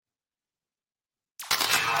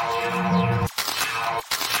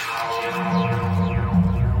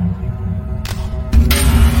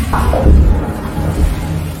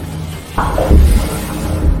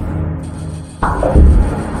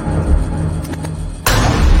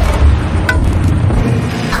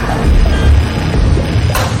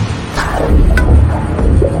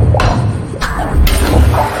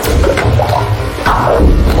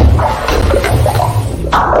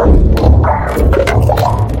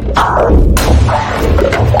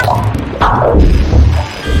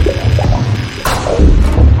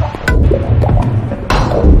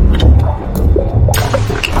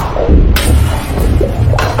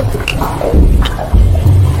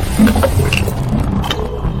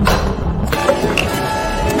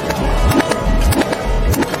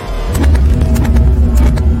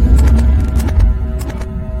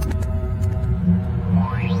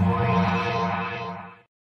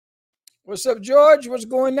What's up, George? What's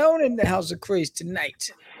going on in the House of Craze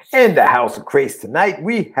tonight? In the House of Craze tonight,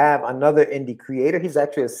 we have another indie creator. He's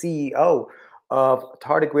actually a CEO of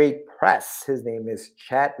Tardigrade Press. His name is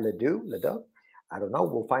Chad Ledoux. I don't know.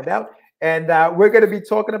 We'll find out. And we're going to be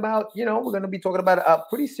talking about, a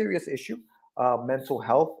pretty serious issue, mental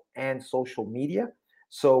health and social media.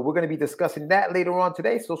 So we're going to be discussing that later on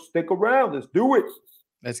today. So stick around. Let's do it.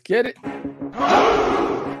 Let's get it.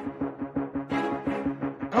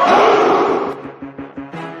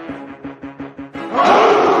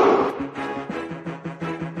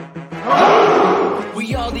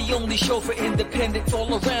 We are the only show for independents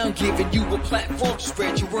all around, giving you a platform to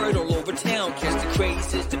spread your word all over town. Catch the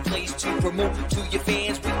Craze is the place to promote to your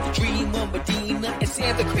fans with the dream of Medina and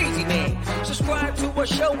Sam the Crazy Man. Subscribe to our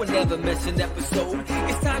show and never miss an episode.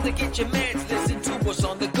 It's time to get your meds, listen to us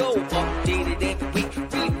on the go. Updated every week,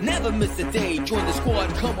 we never miss a day. Join the squad,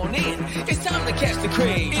 come on in. It's time to catch the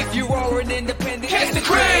Craze. If you are an independent, catch the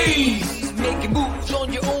Craze. Making moves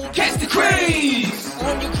on your own, catch the Craze.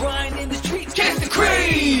 On your grind in the streets, catch the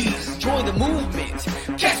Craze. Join the movement,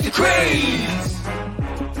 catch the Craze.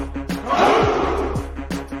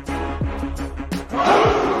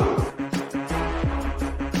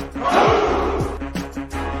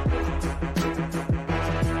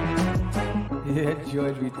 Yeah,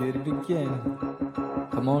 George, we did it again.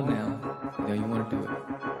 Come on now. You know you want to do it.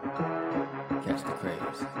 Catch the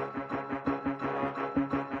Craze.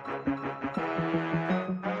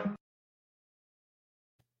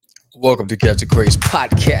 Welcome to Catch the Craze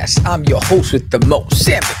podcast. I'm your host with the most,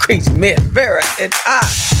 Sam the Crazy Man Vera, and I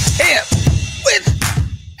am with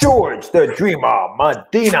George the Dreamer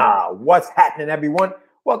Medina. What's happening, everyone?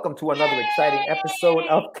 Welcome to another exciting episode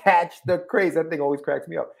of Catch the Craze. That thing always cracks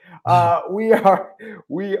me up. We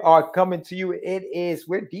are coming to you.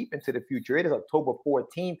 We're deep into the future. It is October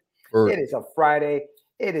 14th. It is a Friday.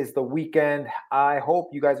 It is the weekend. I hope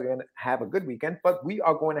you guys are going to have a good weekend, but we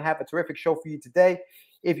are going to have a terrific show for you today.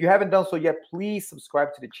 If you haven't done so yet, please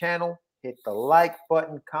subscribe to the channel, hit the like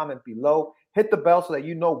button, comment below, hit the bell so that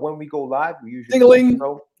you know when we go live. We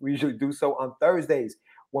usually do so on Thursdays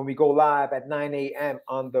when we go live at 9 a.m.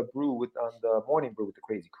 on the morning brew with the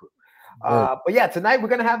Crazy Crew. But yeah, tonight we're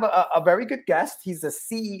going to have a very good guest. He's the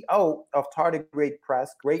CEO of Tardigrade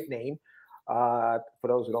Press. Great name. For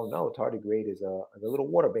those who don't know, tardigrade is a little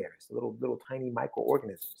water bears, little tiny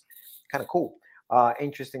microorganisms. Kind of cool.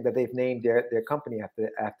 Interesting that they've named their company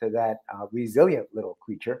after that resilient little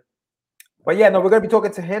creature. But yeah, no, we're going to be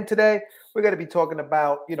talking to him today. We're going to be talking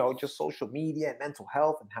about, just social media and mental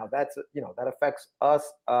health and how that affects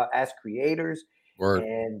us as creators. Word.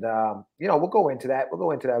 And we'll go into that. We'll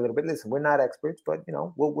go into that a little bit. Listen, we're not experts, but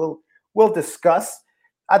we'll discuss.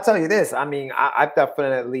 I'll tell you this. I mean, I've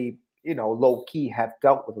definitely, low key have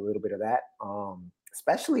dealt with a little bit of that,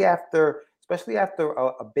 especially after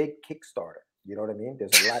a big Kickstarter. You know what I mean?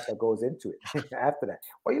 There's a lot that goes into it after that.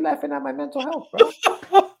 Why are you laughing at my mental health, bro?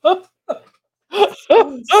 So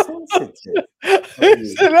insensitive.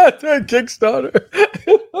 Said after a Kickstarter.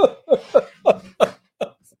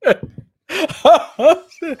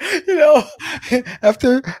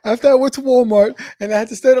 After I went to Walmart and I had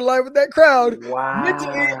to stand in line with that crowd,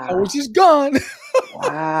 mentally I was just gone.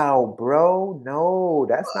 Wow, bro. No,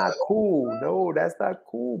 that's not cool. No, that's not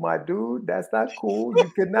cool, my dude. That's not cool. You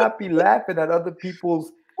cannot be laughing at other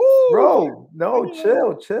people's. Bro, no,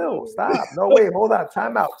 chill. Stop. No, wait, hold on.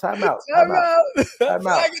 Time out. Time out.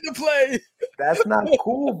 Flag in the play. That's not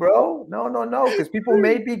cool, bro. No, because people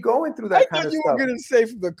may be going through that kind of stuff. I thought you were going to say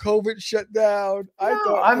from the COVID shutdown.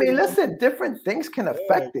 Listen, different things can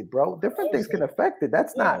affect it, bro. Different things can affect it.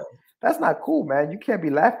 That's not cool, man. You can't be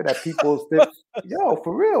laughing at people's. Yo,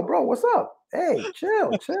 for real, bro. What's up? Hey,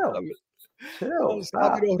 chill. Stop.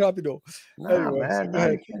 Rápido. Nah, man,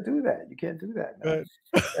 you can't do that. You can't do that, man.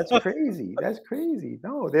 That's crazy. That's crazy.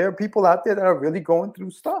 No, there are people out there that are really going through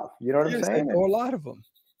stuff. You know what I'm saying? There are a lot of them.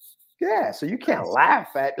 Yeah, so you can't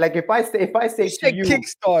laugh at, like, if I say to you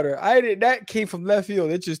Kickstarter, that came from left field.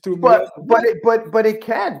 It just threw me. But it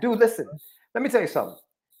can. Dude, listen. Let me tell you something.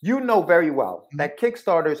 You know very well that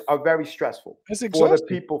Kickstarters are very stressful for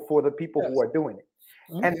the people who are doing it.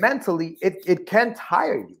 Mm-hmm. And mentally, it can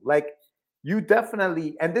tire you. Like, you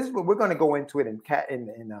definitely, and this is what we're going to go into it in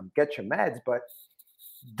Get Your Meds, but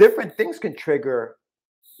different things can trigger,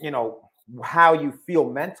 how you feel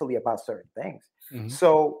mentally about certain things. Mm-hmm.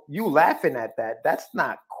 So you laughing at that's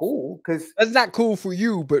not cool, because that's not cool for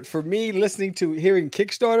you. But for me, hearing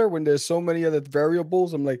Kickstarter when there's so many other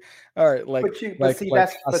variables, I'm like, all right,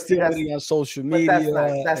 that's hostility on social media.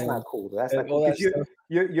 That's not cool. That's not cool, because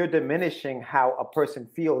you're diminishing how a person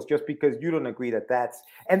feels just because you don't agree that's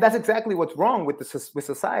exactly what's wrong with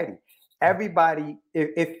society. everybody,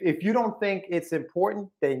 if you don't think it's important,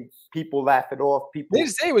 then people laugh it off. People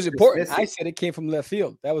didn't say it was important. I said it came from left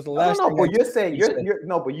field. That was the last thing. But you're saying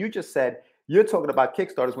but you just said you're talking about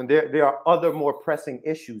Kickstarters when there are other more pressing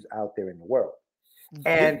issues out there in the world.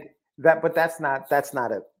 And but that's not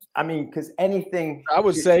because anything I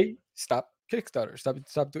would say stop Kickstarter. Stop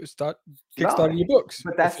Kickstarting your books.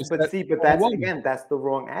 But that's the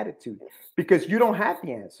wrong attitude, because you don't have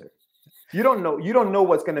the answer. You don't know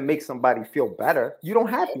what's going to make somebody feel better. You don't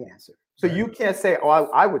have the answer. So you can't say, "Oh,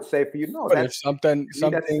 I would say for you." No, but if something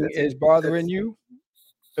is bothering you,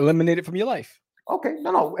 eliminate it from your life. Okay,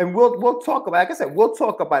 no, and we'll talk about. Like I said, we'll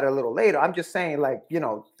talk about it a little later. I'm just saying, for you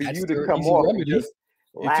to come off and just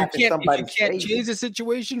laugh at somebody's face. If you can't change the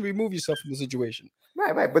situation, remove yourself from the situation.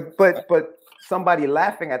 Right. But somebody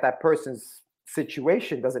laughing at that person's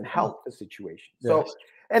situation doesn't help the situation. So,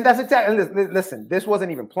 and that's exactly. Listen, this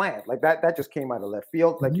wasn't even planned. Like that just came out of left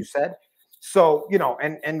field, like you said. So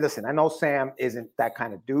and listen, I know Sam isn't that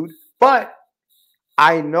kind of dude, but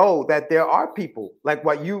I know that there are people like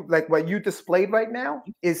what you displayed right now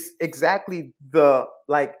is exactly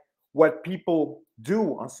what people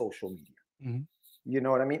do on social media. Mm-hmm. You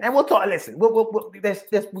know what I mean? And we'll talk. Listen,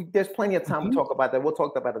 there's plenty of time to talk about that. We'll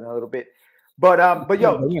talk about it in a little bit. But go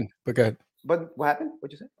ahead. But what happened?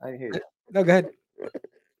 What'd you say? I didn't hear you. No, go ahead.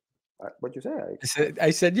 What'd you say? I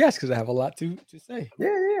said yes because I have a lot to say.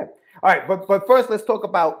 Yeah. All right, but first let's talk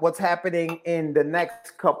about what's happening in the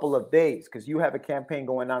next couple of days, because you have a campaign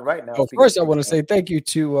going on right now. Well, first, I want to say thank you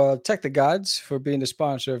to Tech the Gods for being the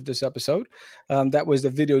sponsor of this episode. That was the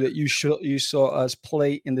video that you saw us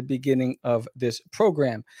play in the beginning of this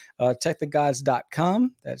program.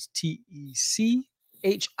 techthegods.com. That's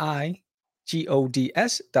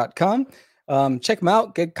TECHIGODS.com. Check them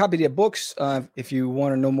out. Get a copy of their books. If you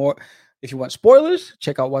want to know more, if you want spoilers,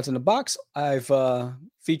 check out what's in the box. I've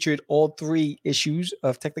featured all 3 issues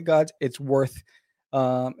of Tech the Gods. It's worth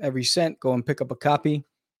every cent. Go and pick up a copy.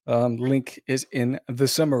 Link is in the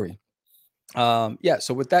summary.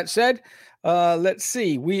 So with that said, let's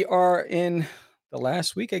see. We are in the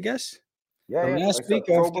last week, I guess. Last week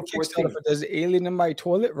of the Kickstarter. There's an alien in my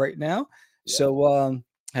toilet right now. Yeah. So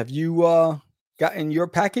have you gotten your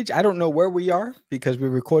package? I don't know where we are because we're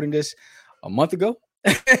recording this a month ago.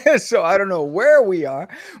 So I don't know where we are,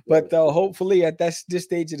 but hopefully at this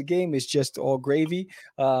stage of the game, it's just all gravy.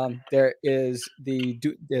 There's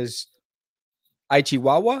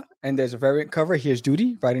Aichiwawa, and there's a variant cover. Here's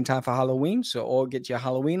Duty, right in time for Halloween. So all get your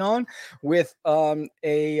Halloween on with in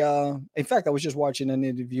fact, I was just watching an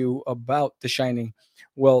interview about The Shining.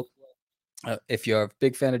 Well, if you're a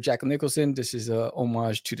big fan of Jack Nicholson, this is a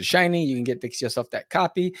homage to The Shining. You can get yourself that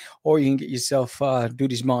copy, or you can get yourself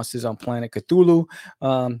Duty's Monsters on Planet Cthulhu.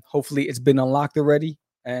 Hopefully, it's been unlocked already,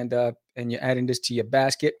 and you're adding this to your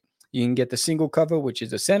basket. You can get the single cover, which is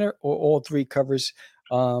the center, or all 3 covers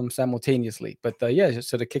simultaneously. But so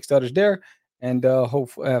the Kickstarter's there, and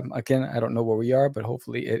hopefully, again, I don't know where we are, but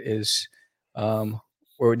hopefully, it is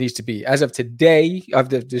where it needs to be. As of today, of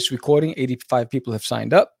this recording, 85 people have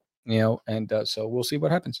signed up. And so we'll see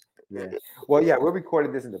what happens. Yeah. Well, we're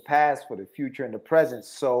recording this in the past, for the future, and the present.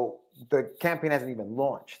 So the campaign hasn't even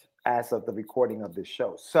launched as of the recording of this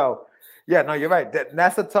show. So, you're right.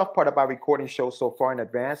 That's the tough part about recording shows so far in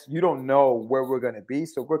advance. You don't know where we're going to be.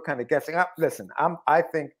 So we're kind of guessing. Listen, I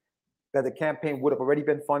think that the campaign would have already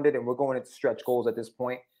been funded, and we're going into stretch goals at this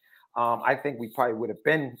point. I think we probably would have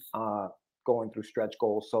been going through stretch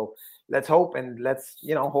goals. So let's hope, and let's,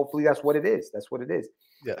 hopefully that's what it is. That's what it is.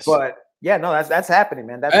 Yes. But that's happening,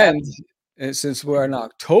 man. That's happening. And since we're in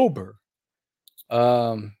October,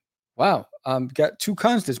 wow, got 2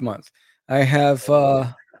 cons this month. I have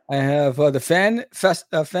the Fan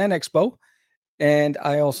Expo, and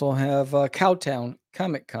I also have Cowtown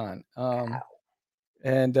Comic Con.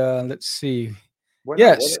 And let's see.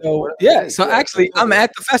 So actually, I'm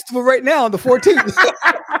at the festival right now on the 14th.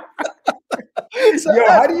 So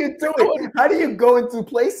how do you do it? How do you go into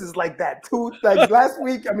places like that? Last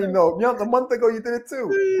week, a month ago, you did it too.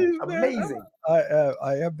 Amazing.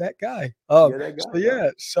 I am that guy. That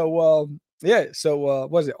guy. So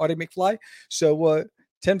what is it? Artie McFly. So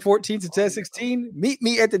 10/14 to 10/16. Meet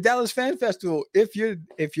me at the Dallas Fan Festival. If you're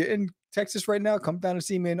in Texas right now, come down and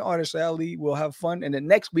see me in Artist Alley. We'll have fun. And then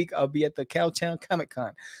next week I'll be at the Cowtown Comic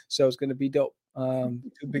Con. So it's gonna be dope. 2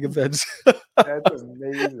 big events. That's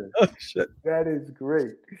amazing. Oh, shit. That is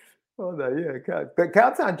great. Oh no, the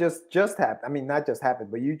Cowtown just happened. I mean, not just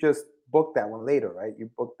happened, but you just booked that one later, right? You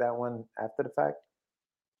booked that one after the fact.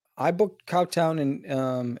 I booked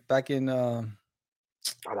Cowtown back in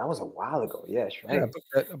Oh, that was a while ago. Yes, right. Yeah,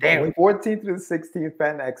 but Damn, 14th through the 16th,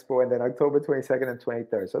 Fan Expo, and then October 22nd and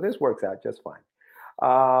 23rd. So this works out just fine.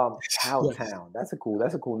 Cowtown. That's a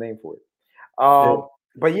cool name for it.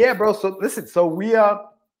 But yeah, bro. So listen, so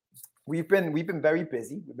we've been very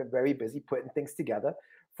busy. We've been very busy putting things together.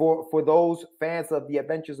 For those fans of the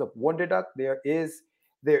Adventures of Wonder Duck, there is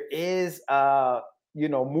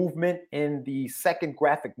movement in the second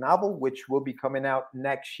graphic novel, which will be coming out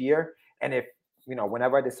next year. And if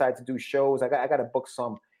whenever I decide to do shows, I got to book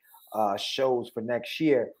some shows for next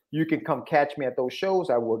year. You can come catch me at those shows.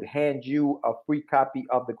 I will hand you a free copy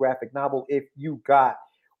of the graphic novel if you got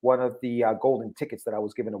one of the golden tickets that I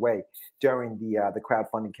was giving away during the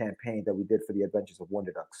crowdfunding campaign that we did for the Adventures of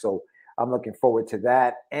Wonder Duck. So I'm looking forward to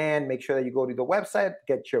that. And make sure that you go to the website,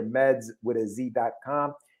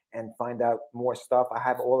 getyourmeds.com, and find out more stuff. I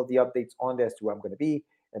have all of the updates on there as to where I'm going to be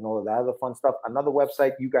and all of that other fun stuff. Another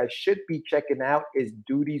website you guys should be checking out is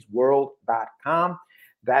dudysworld.com.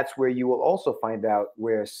 That's where you will also find out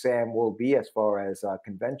where Sam will be as far as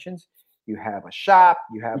conventions. You have a shop.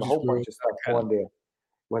 You have a whole bunch of stuff on there.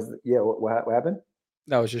 What happened?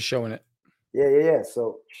 No, I was just showing it. Yeah.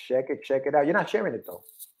 So check it out. You're not sharing it though.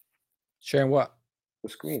 Sharing what? The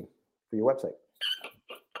screen for your website.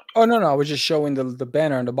 Oh no, I was just showing the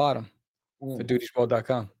banner on the bottom for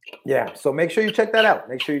dudysworld.com. Yeah, so make sure you check that out.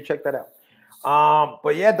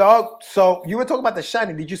 But yeah, dog. So you were talking about The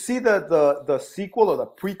Shining. Did you see the sequel or the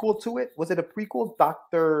prequel to it? Was it a prequel?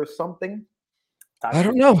 Dr. something? I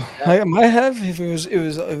don't know. I might have if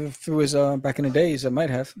it was back in the days. I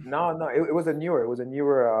might have. No. It was a newer.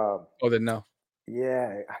 Oh, then no.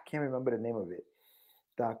 Yeah, I can't remember the name of it.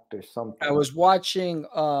 Dr. something. I was watching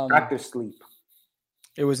Dr. Sleep.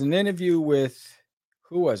 It was an interview with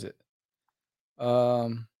who was it?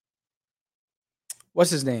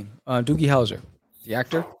 What's his name? Doogie Howser, the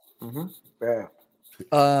actor. Mm-hmm.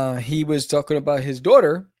 Yeah. He was talking about his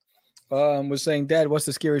daughter. Was saying, Dad, what's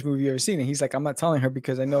the scariest movie you ever seen? And he's like, I'm not telling her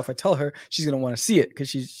because I know if I tell her, she's gonna want to see it because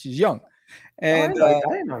she's young. And I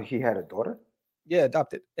didn't know he had a daughter. Yeah,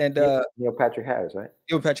 adopted. And Neil Patrick Harris, right?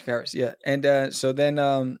 Neil Patrick Harris, yeah. And so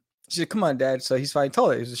then she said, come on, Dad. So he's finally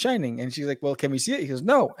told her it was The Shining. And she's like, well, can we see it? He goes,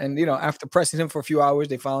 no. And after pressing him for a few hours,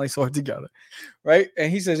 they finally saw it together. Right.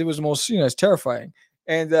 And he says it was the most, it's terrifying.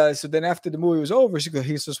 And so then after the movie was over,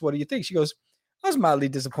 he says, what do you think? She goes, I was mildly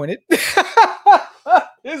disappointed.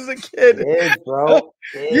 This is a kid. It is, bro.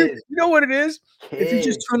 You know what it is? If you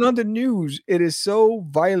just turn on the news, it is so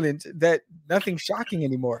violent that nothing's shocking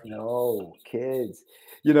anymore. No, kids.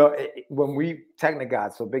 When we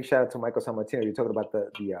Technogod, so big shout out to Michael Sammartino. You're talking about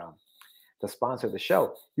the sponsor of the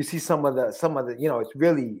show. You see some of the, it's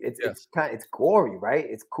really it's gory, right?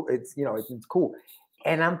 It's cool. It's cool.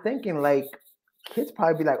 And I'm thinking like kids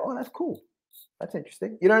probably be like, oh, that's cool. That's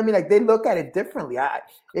interesting. You know what I mean? Like they look at it differently.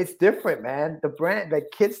 It's different, man. The brand, like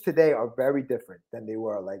kids today are very different than they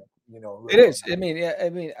were like, It is. I mean, yeah. I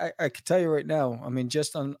mean, I could tell you right now. I mean,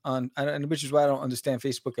 just on which is why I don't understand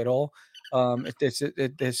Facebook at all.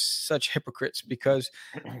 There's such hypocrites because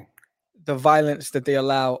the violence that they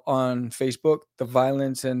allow on Facebook, the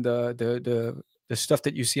violence and the stuff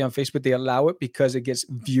that you see on Facebook, they allow it because it gets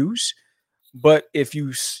views. But if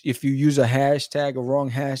you use a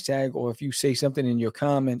wrong hashtag, or if you say something in your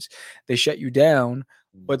comments, they shut you down.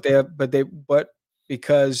 But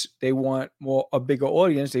because they want a bigger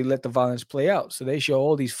audience, they let the violence play out. So they show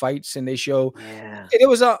all these fights, and they show. Yeah. It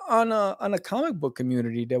was on a comic book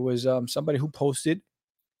community. There was somebody who posted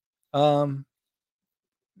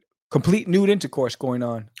complete nude intercourse going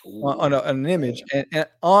on an image and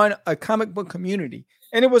on a comic book community,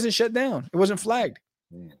 and it wasn't shut down. It wasn't flagged.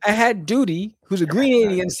 I had Duty, who's a green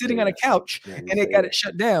alien, sitting on a couch, and they got it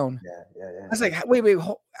shut down. Yeah. I was like, wait,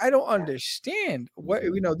 I don't understand. What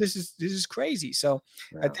this is crazy. So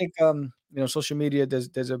I think social media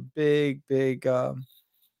there's a big a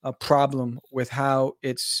problem with how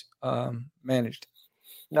it's managed.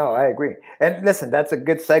 No, I agree. And listen, that's a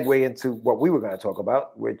good segue into what we were going to talk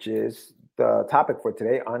about, which is the topic for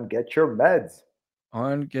today on Get Your Meds.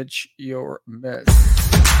 On Get Your Meds.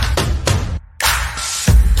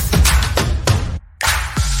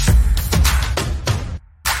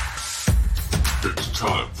 It's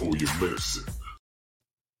time for your medicine.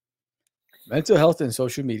 Mental health and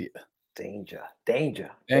social media. Danger.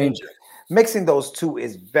 Mixing those two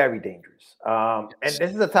is very dangerous. And this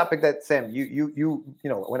is a topic that Sam, you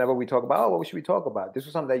whenever we talk about, what should we talk about? This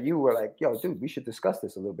was something that you were like, yo, dude, we should discuss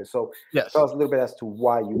this a little bit. So tell us a little bit as to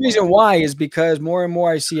why you. The reason why is because more and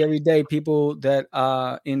more I see every day people that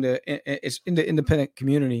in the independent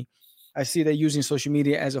community. I see they're using social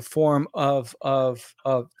media as a form of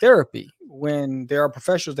therapy, when there are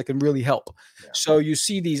professionals that can really help. Yeah. So you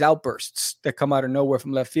see these outbursts that come out of nowhere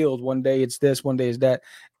from left field. One day it's this, one day it's that.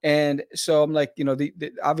 And so I'm like,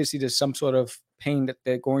 obviously there's some sort of pain that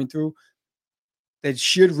they're going through that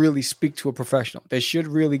should really speak to a professional. They should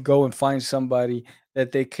really go and find somebody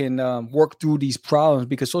that they can work through these problems,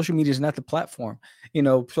 because social media is not the platform.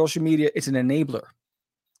 Social media, it's an enabler.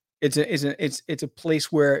 It's a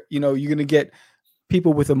place where, you're going to get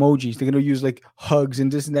people with emojis. They're going to use like hugs and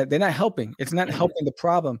this and that. They're not helping. It's not helping the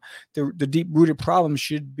problem. The deep rooted problem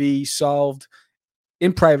should be solved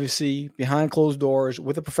in privacy, behind closed doors,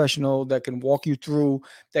 with a professional that can walk you through,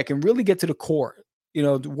 that can really get to the core.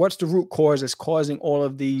 What's the root cause that's causing all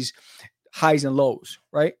of these highs and lows,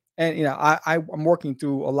 right? And I'm working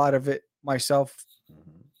through a lot of it myself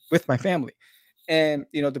with my family, and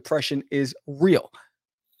depression is real.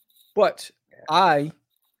 But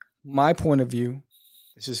my point of view,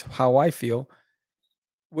 this is how I feel,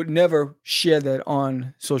 would never share that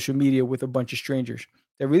on social media with a bunch of strangers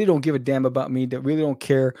that really don't give a damn about me, that really don't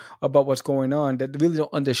care about what's going on, that really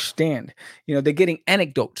don't understand. They're getting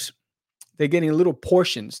anecdotes. They're getting little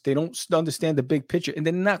portions. They don't understand the big picture, and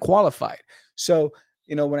they're not qualified. So,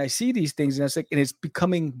 when I see these things, and it's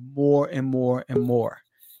becoming more and more and more,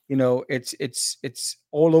 it's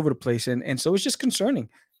all over the place. And so it's just concerning.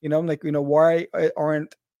 I'm like, why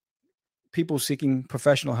aren't people seeking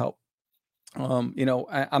professional help?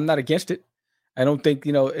 I'm not against it. I don't think,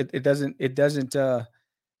 it doesn't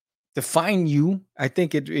define you. I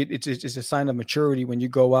think it's a sign of maturity when you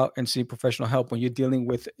go out and seek professional help, when you're dealing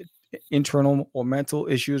with internal or mental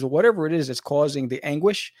issues or whatever it is that's causing the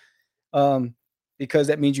anguish, because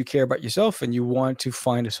that means you care about yourself and you want to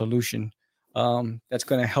find a solution that's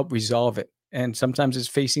going to help resolve it. And sometimes it's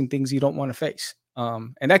facing things you don't want to face.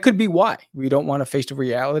 And that could be why we don't want to face the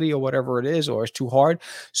reality or whatever it is, or it's too hard.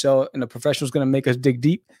 So, and the professional is going to make us dig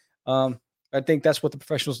deep. I think that's what the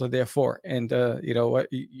professionals are there for. And you know what,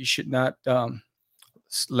 you should not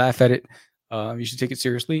laugh at it. You should take it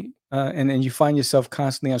seriously. And then you find yourself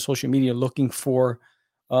constantly on social media looking for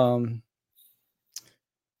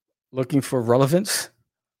relevance,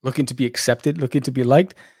 looking to be accepted, looking to be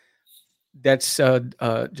liked. That's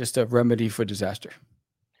just a remedy for disaster.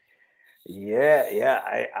 Yeah.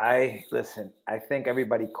 I listen. I think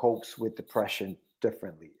everybody copes with depression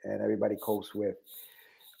differently, and everybody copes with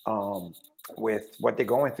what they're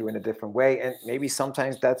going through in a different way. And maybe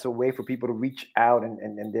sometimes that's a way for people to reach out,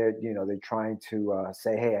 and they're they're trying to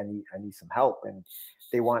say, hey, I need some help, and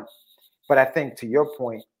they want. But I think, to your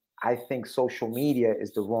point, I think social media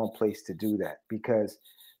is the wrong place to do that, because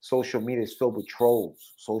social media is filled with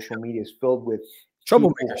trolls. Social media is filled with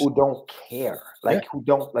people who don't care, who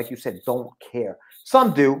don't, like you said, don't care.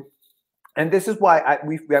 Some do, and this is why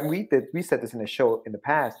we said this in the show in the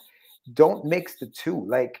past. Don't mix the two.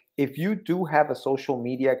 Like, if you do have a social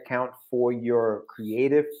media account for your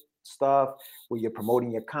creative stuff, where you're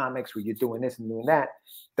promoting your comics, where you're doing this and doing that,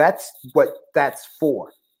 that's what that's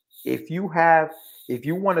for. If you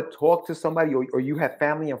want to talk to somebody, or you have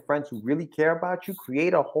family and friends who really care about you,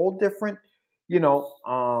 create a whole different,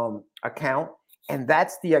 account. And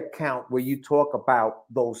that's the account where you talk about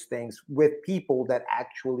those things with people that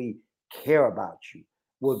actually care about you.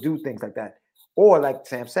 Will do things like that. Or, like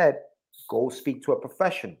Sam said, go speak to a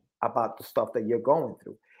professional about the stuff that you're going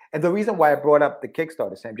through. And the reason why I brought up the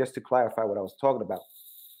Kickstarter, Sam, just to clarify what I was talking about,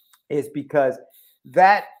 is because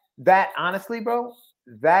that honestly, bro,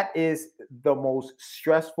 that is the most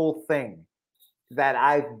stressful thing that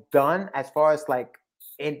I've done, as far as like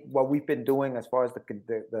in what we've been doing, as far as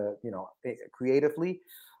the creatively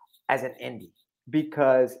as an indie,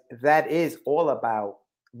 because that is all about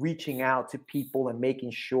reaching out to people and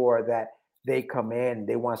making sure that they come in,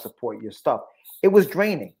 they want to support your stuff. It was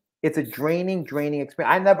draining. It's a draining experience.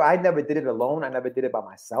 I never did it alone. I never did it by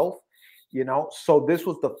myself, So this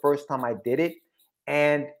was the first time I did it.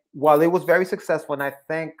 And while it was very successful, and I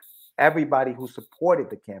thank everybody who supported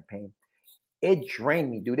the campaign, it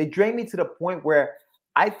drained me, dude. It drained me to the point where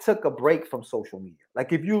I took a break from social media.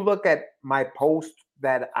 Like, if you look at my post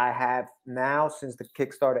that I have now since the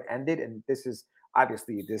Kickstarter ended, and this is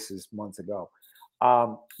months ago,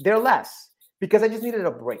 they're less, because I just needed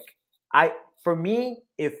a break. For me,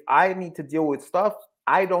 if I need to deal with stuff,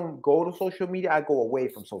 I don't go to social media. I go away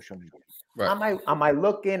from social media. Right. Am I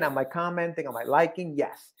looking? Am I commenting? Am I liking?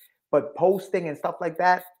 Yes. But posting and stuff like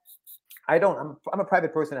that, I don't. I'm a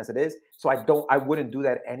private person as it is, so I wouldn't do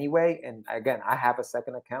that anyway. And again, I have a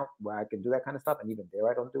second account where I can do that kind of stuff, and even there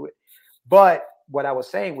I don't do it. But what I was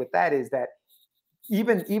saying with that is that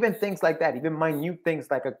even things like that, even minute things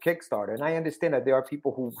like a Kickstarter, and I understand that there are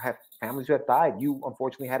people who have families who have died. You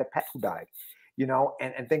unfortunately had a pet who died.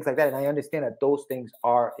 and things like that. And I understand that those things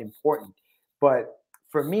are important. But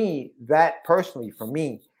for me, that personally, for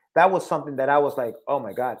me, that was something that I was like, oh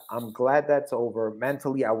my God, I'm glad that's over.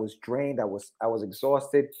 Mentally, I was drained. I was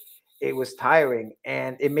exhausted. It was tiring.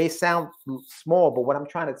 And it may sound small, but what I'm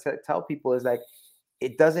trying to tell people is like,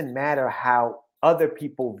 it doesn't matter how other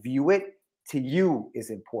people view it, to you is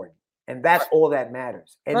important. And that's all that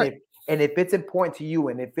matters. And Right. if it's important to you,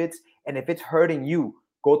 and if it's hurting you,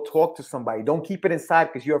 go talk to somebody. Don't keep it inside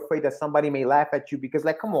because you're afraid that somebody may laugh at you, because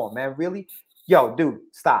like, come on, man, really? Yo, dude,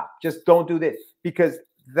 stop. Just don't do this, because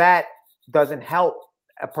that doesn't help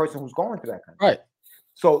a person who's going through that kind of Right. thing.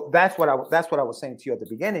 So that's what I was saying to you at the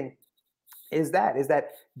beginning, is that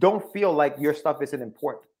don't feel like your stuff isn't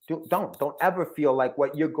important. Don't ever feel like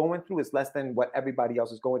what you're going through is less than what everybody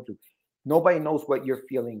else is going through. Nobody knows what you're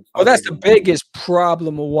feeling. Well, that's the biggest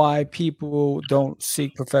problem of why people don't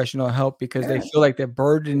seek professional help, because they feel like they're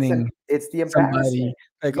burdening it's the somebody. embarrassment.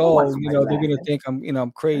 Like, You don't want oh, somebody they're gonna laughing. think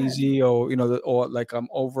I'm crazy, or or like I'm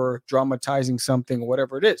over dramatizing something, or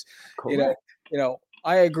whatever it is. Correct.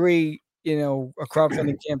 I agree. A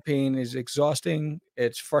crowdfunding campaign is exhausting.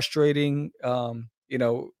 It's frustrating.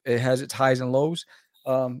 It has its highs and lows.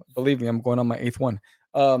 Believe me, I'm going on my 8th one.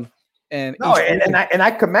 And No, each one- and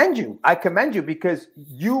I commend you. I commend you, because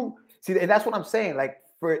you see, and that's what I'm saying. Like,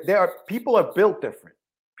 people are built different.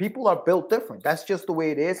 People are built different. That's just the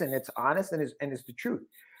way it is, and it's honest, and it's the truth.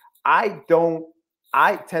 I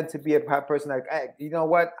tend to be a person like, hey, you know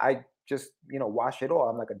what? I just wash it off.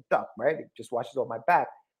 I'm like a duck, right? It just washes off my back.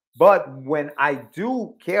 But when I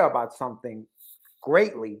do care about something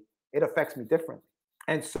greatly, it affects me differently.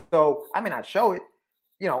 And so I may not show it.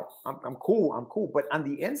 I'm cool. But on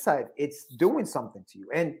the inside, it's doing something to you.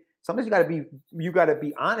 And sometimes you gotta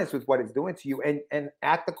be honest with what it's doing to you, and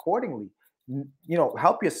act accordingly.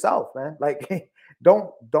 Help yourself, man. Like,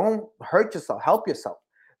 don't hurt yourself. Help yourself.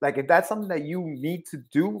 Like, if that's something that you need to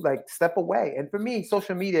do, like, step away. And for me,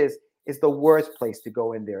 social media is the worst place to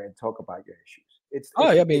go in there and talk about your issues.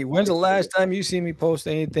 I mean, when's the last time you see me post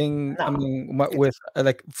anything? No. I mean, with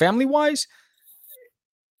like family wise,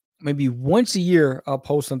 maybe once a year I'll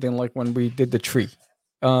post something, like when we did the tree,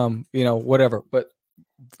 whatever. But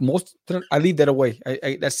I leave that away.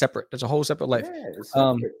 That's separate. That's a whole separate life. Yeah, it's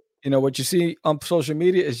separate. What you see on social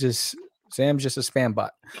media is just Sam's just a spam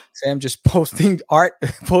bot. Sam just posting art,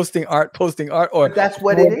 posting art, or But that's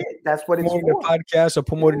what it is. That's what it's promoting for. the podcast or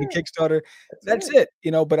promoting the Kickstarter. That's it.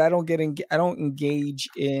 it. But I don't I don't engage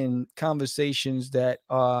in conversations that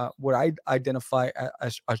what I identify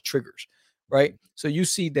as triggers. Right. So you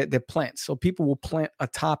see that they're plants. So people will plant a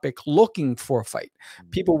topic looking for a fight.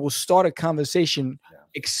 People will start a conversation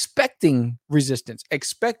expecting resistance,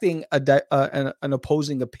 expecting an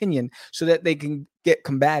opposing opinion, so that they can get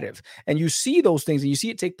combative. And you see those things, and you see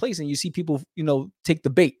it take place, and you see people, take the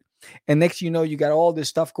bait. And next, you got all this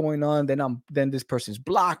stuff going on. Then this person's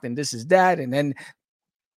blocked, and this is that, and then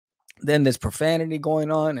there's profanity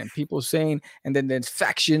going on, and people saying, and then there's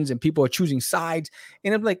factions, and people are choosing sides.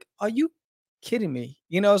 And I'm like, are you kidding me?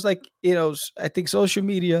 It's like, I think social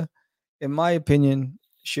media, in my opinion,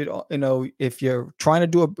 should, if you're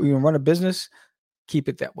trying to run a business, keep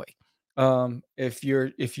it that way. If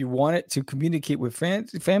you want it to communicate with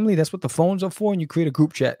family, that's what the phones are for. And you create a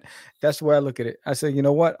group chat. That's the way I look at it. I say, you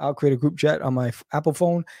know what? I'll create a group chat on my Apple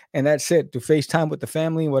phone, and that's it. To FaceTime with the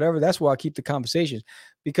family and whatever. That's where I keep the conversations,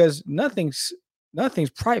 because nothing's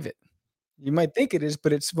private. You might think it is,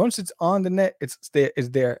 but once it's on the net, it's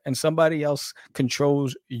there, and somebody else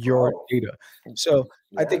controls your data. So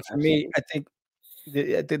I think for me, I think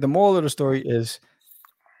the moral of the story is,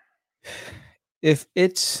 if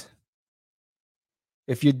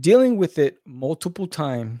you're dealing with it multiple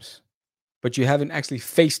times, but you haven't actually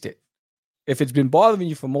faced it, if it's been bothering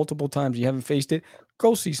you for multiple times, you haven't faced it,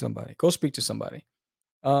 go see somebody, go speak to somebody.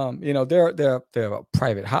 There are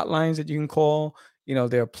private hotlines that you can call.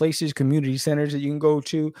 There are places, community centers that you can go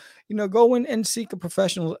to. Go in and seek a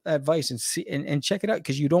professional advice, and see and check it out,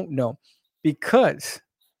 because you don't know. Because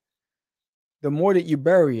the more that you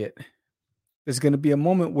bury it, there's going to be a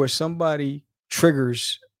moment where somebody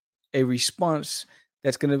triggers a response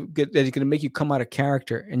that's going to make you come out of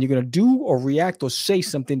character, and you're going to do or react or say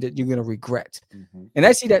something that you're going to regret. And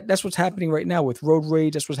I see that's what's happening right now with road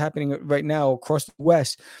rage. That's what's happening right now across the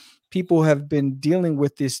West. People have been dealing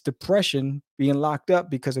with this depression, being locked up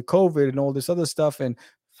because of COVID and all this other stuff. And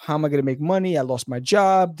how am I going to make money? I lost my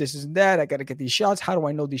job. This is that. I got to get these shots. How do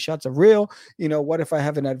I know these shots are real? What if I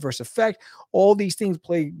have an adverse effect? All these things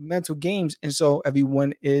play mental games. And so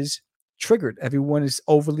everyone is triggered. Everyone is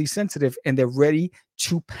overly sensitive, and they're ready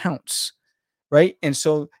to pounce. Right. And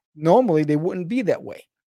so normally they wouldn't be that way.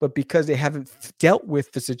 but because they haven't dealt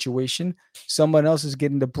with the situation, someone else is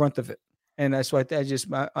getting the brunt of it. And that's why I just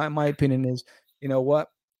my opinion is, you know what?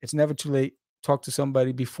 It's never too late. Talk to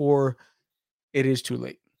somebody before it is too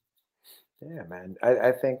late. Yeah, man.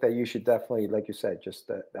 I think that you should definitely, like you said, just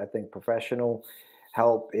I think professional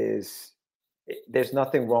help is. There's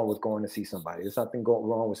nothing wrong with going to see somebody. There's nothing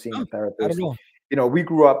wrong with seeing No, a not at therapist. all. You know, we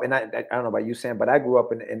grew up, and I don't know about you, Sam, but I grew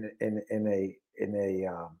up in a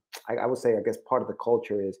I would say, I guess part of the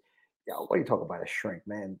culture is, yeah, what are you talking about, a shrink,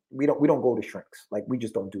 man? We don't go to shrinks. Like, we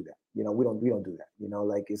just don't do that. You know, we don't do that. You know,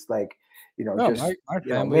 like, it's like, No, just, my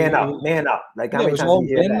family, man up, man up. Like, how yeah, it many was times do all you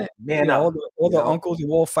hear men. that? Man Yeah, up. all You the know, uncles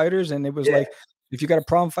were all fighters, and it was yeah, like, if you got a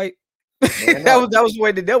problem, fight. man up, That was the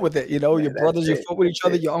way to deal with it. You know, your man. That's brothers, you it. fought with each That's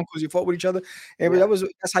other, it. your uncles, you fought with each other. And Yeah,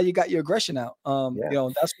 that's how you got your aggression out. yeah.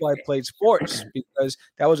 That's why I played sports, because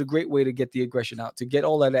that was a great way to get the aggression out, to get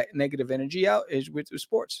all of that negative energy out is with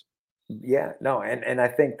sports. Yeah, no, and I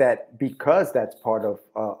think that because that's part of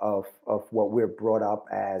what we're brought up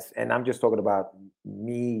as, and I'm just talking about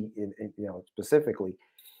me, specifically,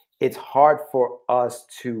 it's hard for us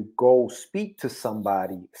to go speak to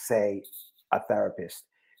somebody, say a therapist,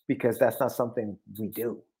 because that's not something we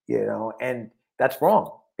do, and that's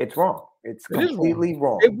wrong. It's wrong. It's It is wrong. completely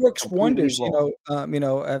wrong. It works Completely wonders.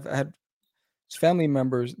 wrong. I've had family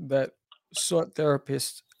members that sought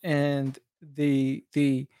therapists, and the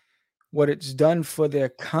what it's done for their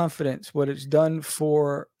confidence, what it's done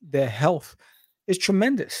for their health is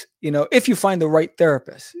tremendous. If you find the right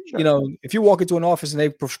therapist. Sure. If you walk into an office and they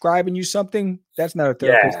prescribing you something, that's not a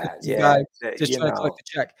therapist. Yeah, That's a yeah. guy just You trying to collect know, a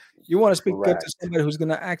check. You want to speak good to correct. somebody who's going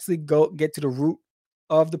to actually go get to the root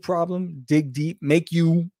of the problem, dig deep, make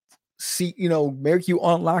you see, make you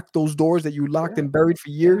unlock those doors that you locked Yeah, and buried for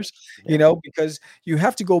yeah, years, yeah, because you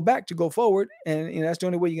have to go back to go forward. And that's the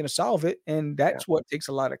only way you're going to solve it. And yeah. that's what takes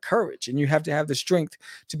a lot of courage. And you have to have the strength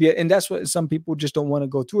to be, and that's what some people just don't want to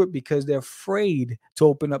go through it, because they're afraid to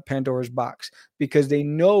open up Pandora's box, because they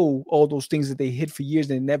know all those things that they hid for years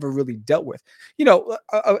and they never really dealt with.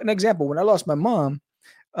 An example, when I lost my mom,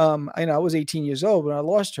 I was 18 years old when I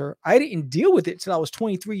lost her. I didn't deal with it till I was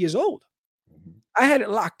 23 years old. Mhm. I had it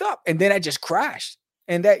locked up, and then I just crashed.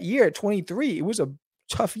 And that year at 23, it was a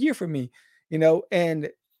tough year for me, and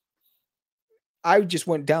I just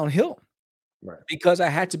went downhill Right. because I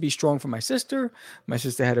had to be strong for my sister. My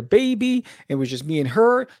sister had a baby. It was just me and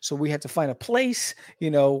her, so we had to find a place. I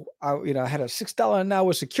had a $6 an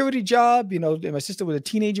hour security job. And my sister was a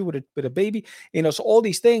teenager with a baby. So all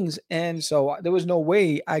these things, and so there was no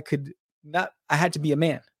way I could not. I had to be a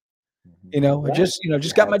man. I Right. just You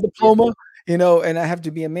got had my to, yeah. diploma. And I have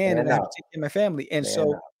to be a man, and Man I have to up, take care of my family. And man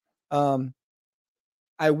so, up. um,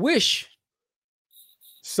 I wish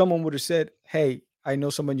someone would have said, "Hey, I know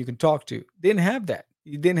someone you can talk to." Didn't have that.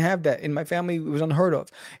 You didn't have that in my family. It was unheard of.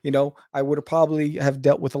 I would have probably have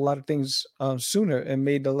dealt with a lot of things sooner and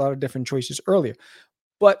made a lot of different choices earlier.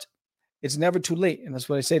 But it's never too late, and that's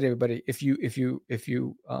what I say to everybody. If you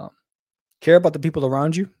care about the people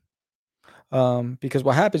around you, because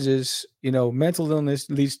what happens is, mental illness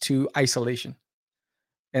leads to isolation.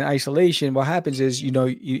 And isolation, what happens is,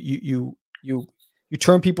 you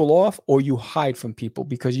turn people off, or you hide from people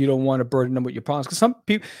because you don't want to burden them with your problems. Because some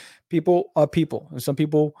people are people, and some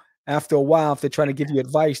people, after a while, if they're trying to give you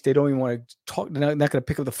advice, they don't even want to talk. They're not going to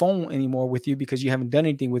pick up the phone anymore with you because you haven't done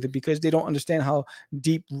anything with it, because they don't understand how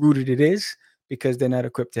deep rooted it is, because they're not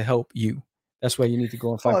equipped to help you. That's why you need to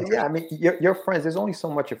go and find Well, yeah, I professional. mean, your friends, there's only so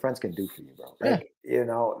much your friends can do for you, bro. Yeah,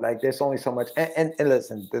 Like there's only so much. And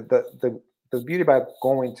listen, the beauty about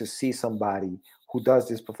going to see somebody who does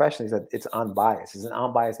this professionally is that it's unbiased. It's an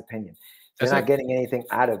unbiased opinion. They're that's not it. getting anything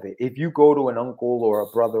out of it. If you go to an uncle or a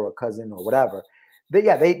brother or cousin or whatever,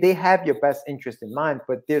 they have your best interest in mind,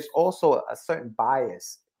 but there's also a certain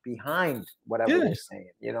bias behind whatever they're Yes,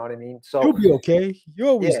 saying. You know what I mean? you'll So be okay. You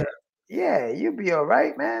always yeah, have. yeah, you'll be all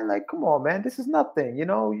right, man. Like, come on, man. This is nothing.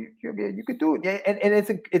 You could do it. Yeah, and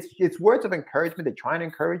it's words of encouragement. They're trying to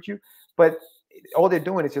encourage you, but all they're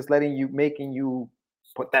doing is just making you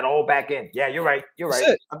put that all back in. Yeah, you're right. You're That's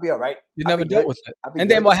right. it. I'll be all right. You I'll never be dealt good. with it. I'll be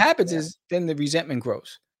And then good. what happens Yeah, is then the resentment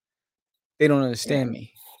grows. They don't yeah. understand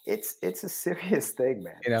me, It's a serious thing,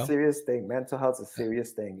 man. you know? Serious thing. Mental health's a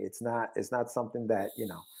serious thing. It's not something that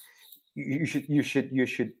you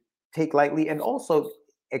should take lightly. And also,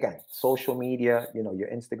 again, social media, your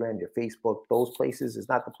Instagram, your Facebook, those places is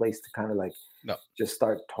not the place to kind of like No. just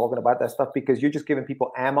start talking about that stuff, because you're just giving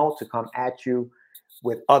people ammo to come at you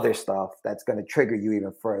with other stuff that's going to trigger you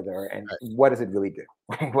even further. And Right, what does it really do?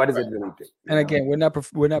 What does right. it really do? And again, we're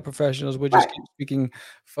not professionals. We're just Right. speaking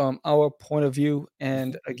from our point of view.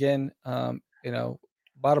 And again,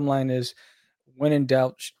 bottom line is, when in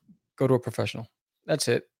doubt, go to a professional. That's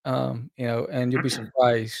it. And you'll be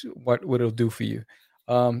surprised what it'll do for you.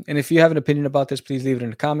 And if you have an opinion about this, please leave it in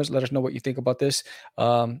the comments. Let us know what you think about this.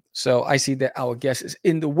 So I see that our guest is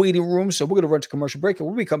in the waiting room. So we're going to run to commercial break. And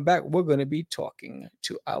when we come back, we're going to be talking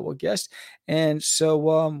to our guest. And so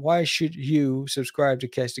why should you subscribe to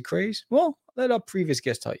Catch the Craze? Well, let our previous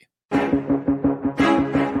guest tell you.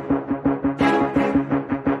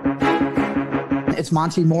 It's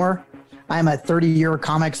Monty Moore. I'm a 30-year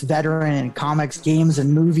comics veteran in comics, games,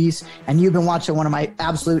 and movies, and you've been watching one of my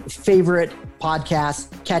absolute favorite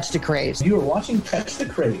podcasts, Catch the Craze. You are watching Catch the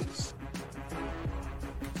Craze.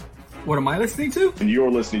 What am I listening to? And you're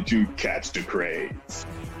listening to Catch the Craze.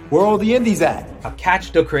 Where are all the indies at? A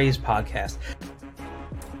Catch the Craze podcast.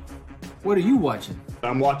 What are you watching?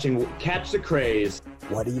 I'm watching Catch the Craze.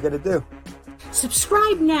 What are you going to do?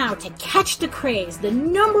 Subscribe now to Catch the Craze, the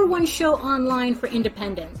 #1 show online for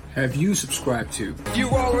independent. Have you subscribed to? If you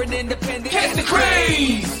are an independent, catch the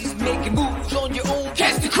craze. Making moves on your own,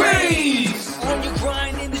 catch the craze. On your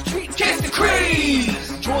grind in the streets, catch the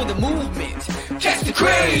craze. Join the movement, catch the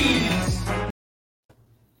craze.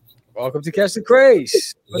 Welcome to Catch the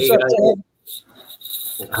Craze. What's up,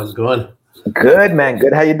 Ted? How's it going? Good, man.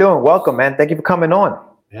 Good. How you doing? Welcome, man. Thank you for coming on.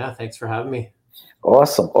 Yeah, thanks for having me.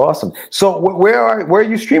 Awesome. So where are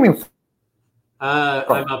you streaming from?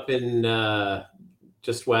 I'm up in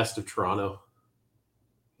just west of Toronto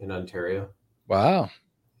in Ontario. Wow.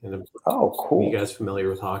 Oh, cool. Are you guys familiar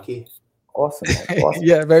with hockey? Awesome. Awesome.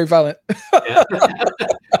 Yeah, very violent. Yeah.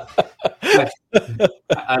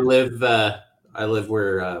 I live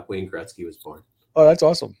where Wayne Gretzky was born. Oh, that's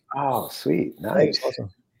awesome. Oh, sweet. Nice. That's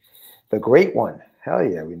awesome. The great one. Hell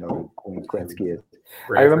yeah, we know who Wayne Gretzky is.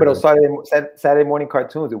 Right, I remember those Saturday morning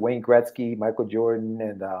cartoons with Wayne Gretzky, Michael Jordan,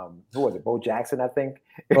 and who was it? Bo Jackson, I think.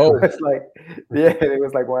 Oh. It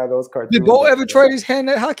was like one of those cartoons. Did Bo ever try his hand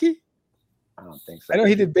at hockey? I don't think so. I know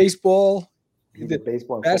he did baseball. He did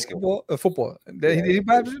baseball and basketball, football. Did he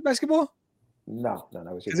basketball? No.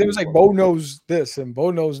 Because it was like Bo knows this and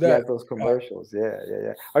Bo knows that. Yeah, those commercials.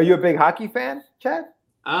 Yeah. Are you a big hockey fan, Chad?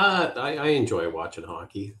 I enjoy watching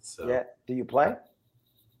hockey. So Yeah. Do you play?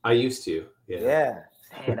 I used to. Yeah.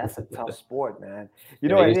 Man, that's a tough sport, man. You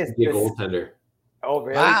Yeah, know I what it used is? to be a goaltender Oh,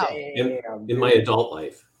 really? Wow. Damn, in my adult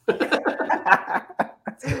life.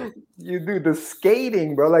 You do the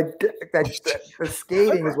skating, bro. Like the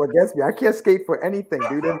skating is what gets me. I can't skate for anything,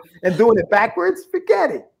 dude. And doing it backwards, forget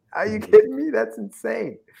it. Are you kidding me? That's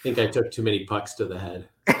insane. I think I took too many pucks to the head.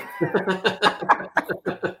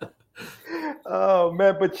 Oh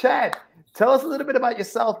man, but Chad, tell us a little bit about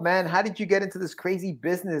yourself, man. How did you get into this crazy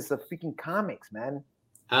business of freaking comics, man?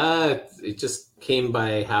 It just came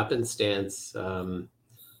by happenstance.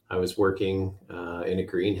 I was working in a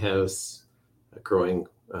greenhouse growing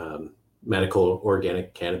medical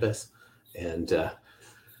organic cannabis, and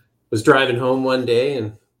was driving home one day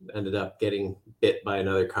and ended up getting bit by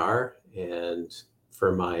another car. And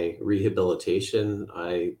for my rehabilitation,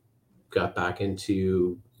 I got back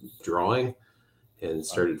into drawing and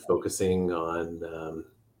started focusing on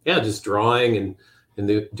just drawing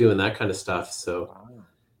and doing that kind of stuff. So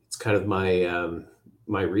it's kind of my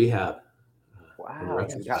my rehab. Wow.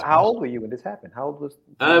 How old were you when this happened? How old was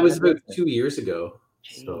it was about 2 years ago.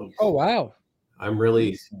 So Oh, wow. I'm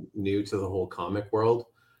really new to the whole comic world,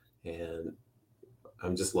 and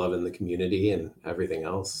I'm just loving the community and everything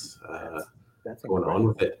else that's going on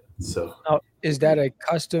with it. So Is that a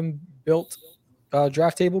custom built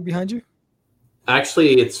draft table behind you?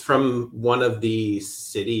 actually, it's from one of the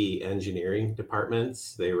city engineering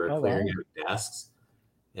departments. They were clearing out desks,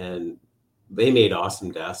 and they made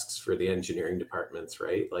awesome desks for the engineering departments,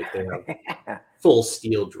 right? Like they have full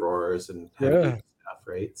steel drawers and heavy stuff,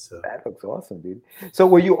 right? So that looks awesome, dude. So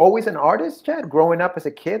were you always an artist, Chad, growing up as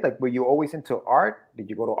a kid? Like, were you always into art? Did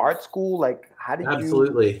you go to art school? Like, how did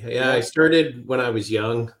absolutely. Yeah, I started when I was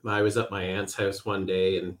young. I was at my aunt's house one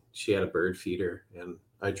day, and she had a bird feeder, and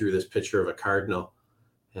I drew this picture of a cardinal.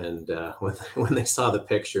 And when they saw the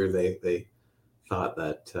picture, they thought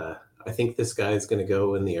that I think this guy is going to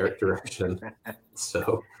go in the art direction.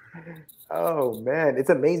 So, oh man, it's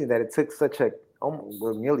amazing that it took such a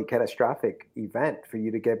nearly catastrophic event for you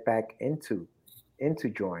to get back into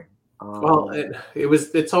drawing. Well,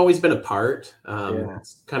 it's always been a part.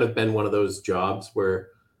 It's kind of been one of those jobs where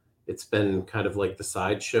it's been kind of like the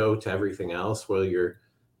sideshow to everything else, where you're,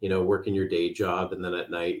 working your day job, and then at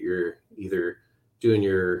night you're either doing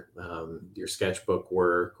your sketchbook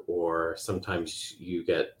work, or sometimes you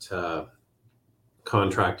get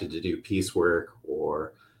contracted to do piecework,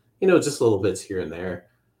 or just little bits here and there.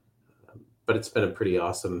 But it's been a pretty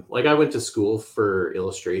awesome. Like, I went to school for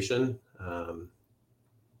illustration,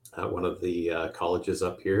 at one of the colleges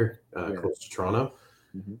up here, close to Toronto.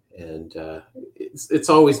 And it's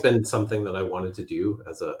always been something that I wanted to do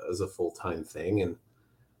as a full-time thing, and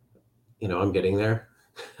I'm getting there.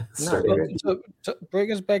 So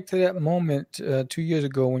bring us back to that moment 2 years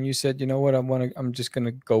ago when you said, you know what, I'm just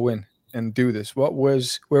gonna go in and do this. Where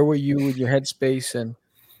were you with your headspace, and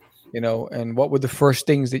and what were the first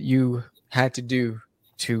things that you had to do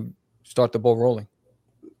to start the ball rolling?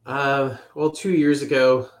 Well, 2 years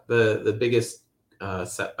ago, the biggest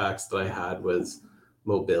setbacks that I had was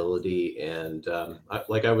mobility, and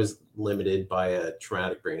I was limited by a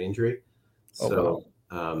traumatic brain injury. So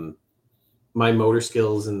my motor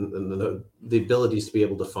skills and the abilities to be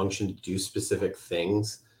able to function to do specific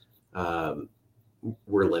things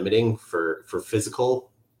were limiting for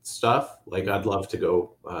physical stuff. Like, I'd love to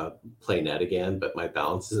go play net again, but my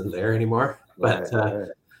balance isn't there anymore. But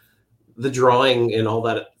the drawing and all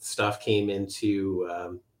that stuff came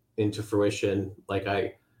into fruition. Like,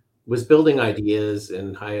 I was building ideas,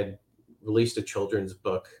 and I had released a children's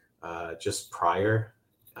book just prior.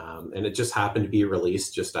 And it just happened to be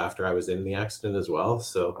released just after I was in the accident as well.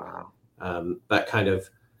 So that kind of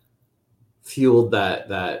fueled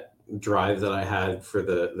that drive that I had for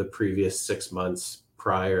the previous 6 months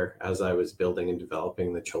prior. As I was building and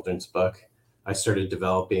developing the children's book, I started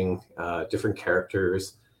developing different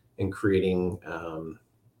characters and creating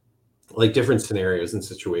like different scenarios and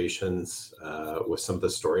situations with some of the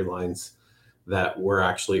storylines that we're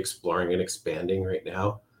actually exploring and expanding right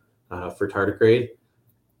now for Tardigrade.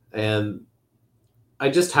 And I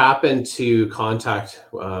just happened to contact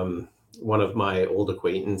one of my old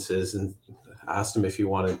acquaintances and asked him if he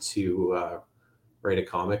wanted to write a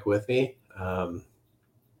comic with me.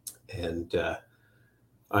 And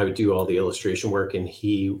I would do all the illustration work, and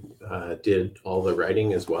he did all the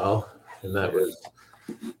writing as well. And that was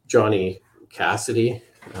Johnny Cassidy,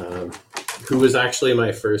 who was actually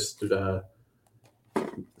my first,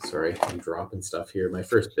 sorry, I'm dropping stuff here, my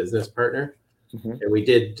first business partner. And we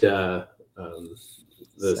did the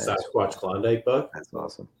Sasquatch Klondike book. That's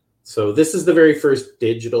awesome. So this is the very first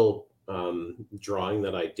digital drawing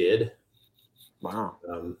that I did. Wow.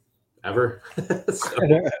 Ever.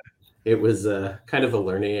 So it was kind of a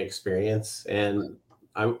learning experience, and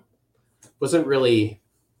I wasn't really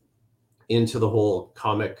into the whole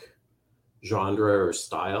comic genre or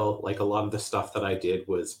style. Like, a lot of the stuff that I did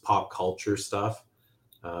was pop culture stuff.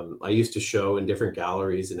 I used to show in different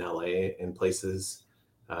galleries in LA and places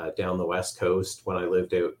down the West Coast when I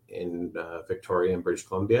lived out in Victoria and British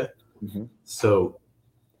Columbia. So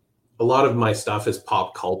a lot of my stuff is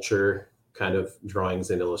pop culture kind of drawings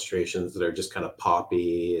and illustrations that are just kind of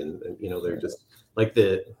poppy, and they're just like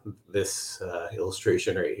this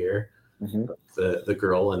illustration right here, the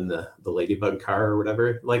girl in the ladybug car or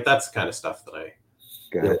whatever. Like, that's the kind of stuff that I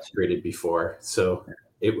illustrated before. So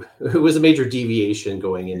it was a major deviation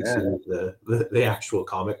going into the actual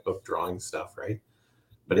comic book drawing stuff, right?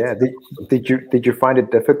 But did you find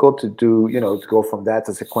it difficult to do, to go from that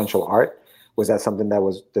to sequential art? Was that something that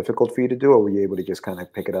was difficult for you to do, or were you able to just kind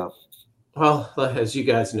of pick it up? Well, as you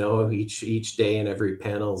guys know, each day and every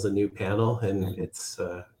panel is a new panel, and it's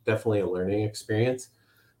definitely a learning experience.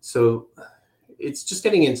 So it's just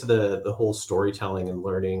getting into the whole storytelling and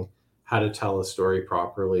learning how to tell a story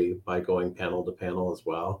properly by going panel to panel as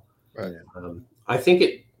well. Right. I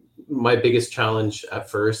think my biggest challenge at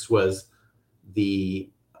first was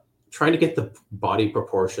trying to get the body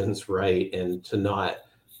proportions right and to not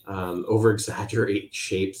over exaggerate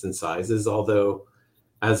shapes and sizes. Although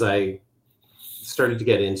as I started to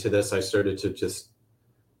get into this, I started to just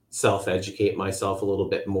self-educate myself a little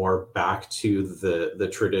bit more back to the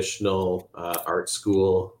traditional art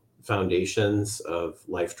school foundations of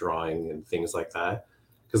life drawing and things like that,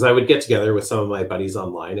 because I would get together with some of my buddies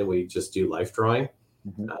online and we just do life drawing.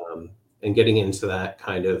 And getting into that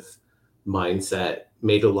kind of mindset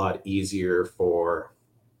made it a lot easier for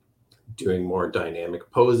doing more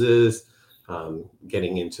dynamic poses,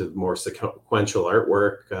 getting into more sequential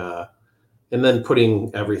artwork, and then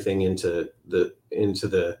putting everything into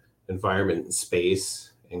the environment and space,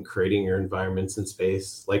 and creating your environments in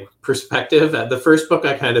space. Like perspective, at the first book,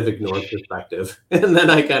 I kind of ignored perspective, and then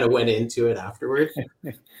I kind of went into it afterwards.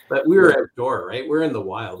 But we were outdoor, right? We're in the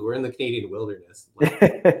wild. We're in the Canadian wilderness. Like,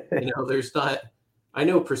 there's not. I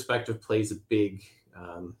know perspective plays a big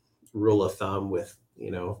rule of thumb with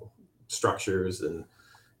structures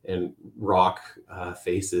and rock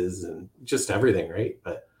faces and just everything, right?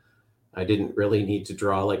 But I didn't really need to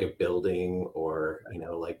draw like a building or,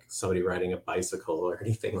 like somebody riding a bicycle or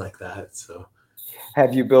anything like that. So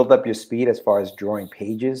have you built up your speed as far as drawing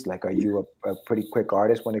pages? Like, are you a pretty quick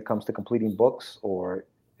artist when it comes to completing books, or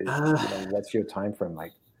What's your time frame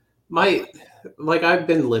like? I've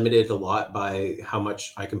been limited a lot by how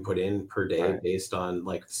much I can put in per day based on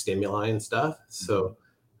like stimuli and stuff. So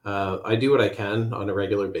I do what I can on a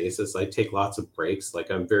regular basis. I take lots of breaks. Like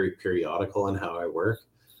I'm very periodical in how I work.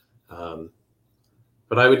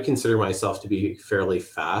 But I would consider myself to be fairly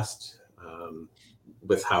fast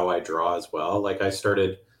with how I draw as well. Like I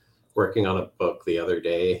started working on a book the other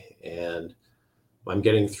day and I'm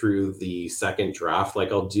getting through the second draft.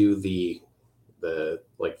 Like I'll do the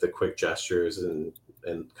quick gestures and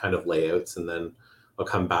kind of layouts, and then I'll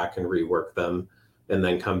come back and rework them and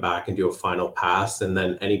then come back and do a final pass. And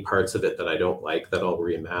then any parts of it that I don't like that I'll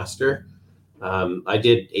remaster. I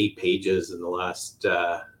did 8 pages in the last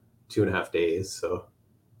 2.5 days. So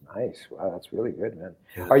nice. Wow. That's really good, man.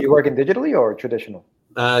 Yeah. Are you working digitally or traditional?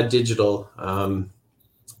 Digital.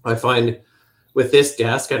 I find with this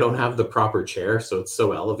desk, I don't have the proper chair. So it's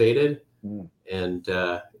so elevated. And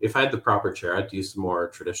if I had the proper chair, I'd do some more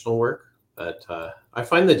traditional work. But I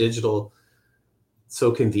find the digital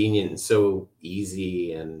so convenient and so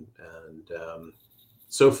easy and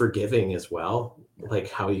so forgiving as well. Like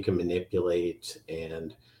how you can manipulate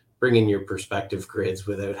and bring in your perspective grids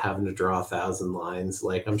without having to draw 1,000 lines.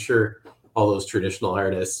 Like I'm sure all those traditional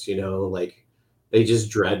artists, like they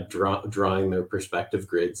just dread drawing their perspective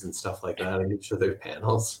grids and stuff like that on each of their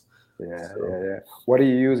panels. Yeah. What are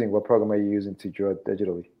you using? What program are you using to draw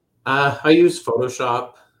digitally? I use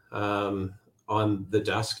Photoshop on the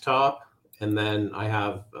desktop, and then I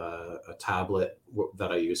have a tablet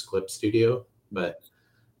that I use, Clip Studio, but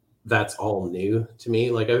that's all new to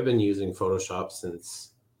me. Like I've been using Photoshop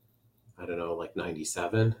since, I don't know, like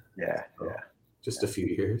 97. Yeah. Just a few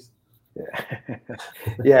years. Yeah.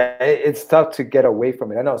 Yeah, it's tough to get away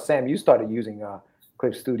from it. I know, Sam, you started using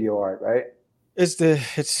Clip Studio Art, right? It's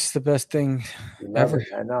the best thing ever.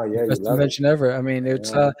 I know, yeah, best invention ever. I mean,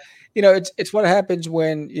 it's it's what happens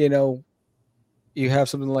when you have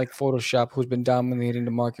something like Photoshop, who's been dominating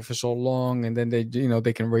the market for so long, and then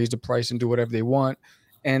they can raise the price and do whatever they want,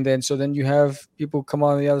 and then you have people come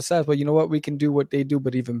on the other side. But you know what? We can do what they do,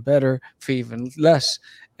 but even better for even less.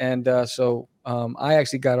 And I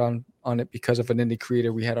actually got on it because of an indie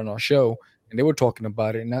creator we had on our show, and they were talking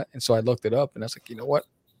about it, and so I looked it up, and I was like, you know what?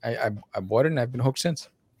 I bought it and I've been hooked since.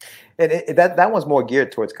 And that one's more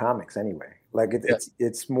geared towards comics anyway. Like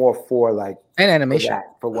it's more for like and animation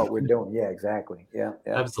for what we're doing. Yeah, exactly. Yeah.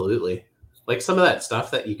 Absolutely. Like some of that stuff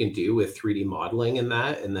that you can do with 3D modeling and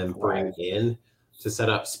then bring in to set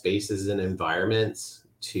up spaces and environments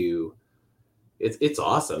to it's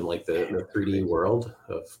awesome. Like the 3D world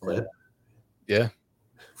of Clip. Yeah.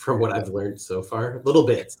 From what I've learned so far, little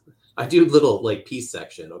bits. I do little like piece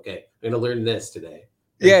section. Okay, I'm gonna learn this today.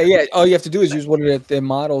 Yeah. All you have to do is use one of their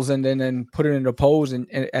models and then put it in a pose and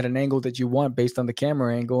at an angle that you want based on the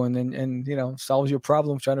camera angle, and then solves your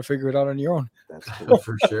problem trying to figure it out on your own. That's cool.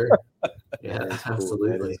 For sure. Yeah,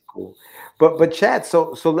 absolutely. Cool. But Chad,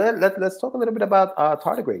 so let's talk a little bit about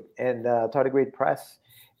Tardigrade and Tardigrade Press.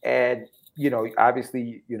 And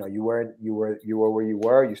obviously, you were where you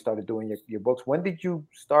were. You started doing your books. When did you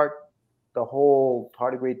start the whole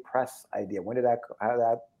Tardigrade Press idea? How did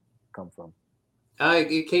that come from?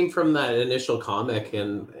 It came from that initial comic,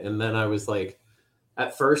 and then I was like,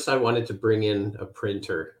 at first I wanted to bring in a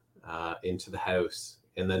printer into the house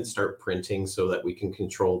and then start printing so that we can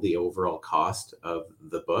control the overall cost of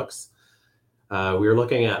the books. We were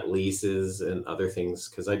looking at leases and other things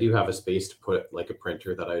because I do have a space to put like a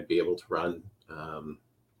printer that I'd be able to run,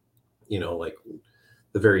 like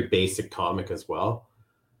the very basic comic as well.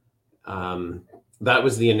 That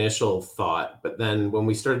was the initial thought. But then when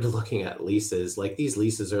we started looking at leases, like these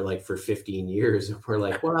leases are like for 15 years. And we're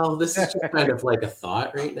like, well, this is just kind of like a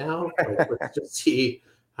thought right now. Like, let's just see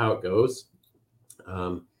how it goes.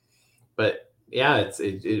 But yeah,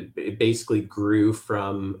 it basically grew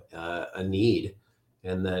from a need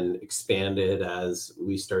and then expanded as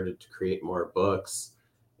we started to create more books.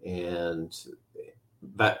 And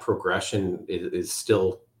that progression is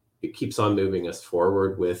still, it keeps on moving us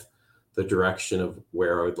forward with the direction of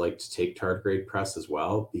where I would like to take Tardigrade Press as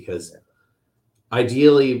well, because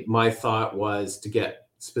ideally my thought was to get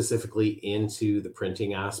specifically into the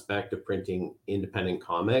printing aspect of printing independent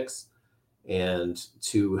comics and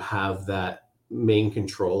to have that main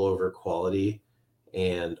control over quality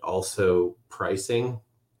and also pricing.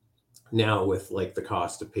 Now with like the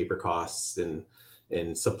cost of paper costs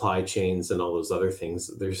and supply chains and all those other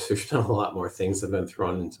things, there's been a lot more things that have been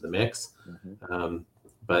thrown into the mix.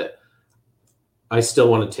 But I still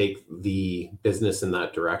want to take the business in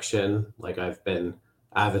that direction. Like I've been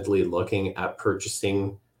avidly looking at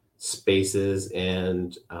purchasing spaces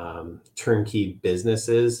and turnkey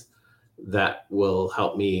businesses that will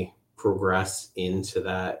help me progress into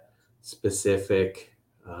that specific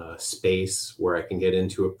space where I can get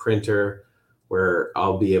into a printer, where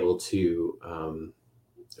I'll be able to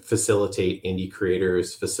facilitate indie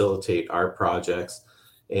creators, facilitate art projects,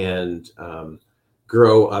 and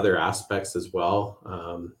grow other aspects as well.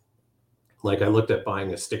 Like I looked at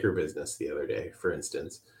buying a sticker business the other day, for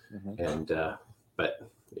instance, and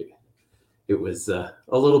but it was a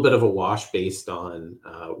little bit of a wash based on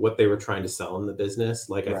what they were trying to sell in the business.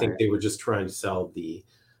 Like I think they were just trying to sell the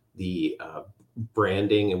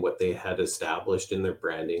branding and what they had established in their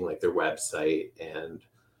branding, like their website and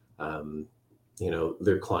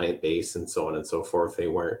their client base and so on and so forth. They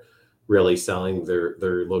weren't really selling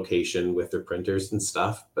their location with their printers and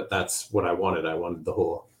stuff, but that's what I wanted. I wanted the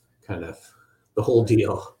whole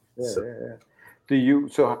deal. Do you,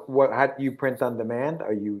 how do you print on demand?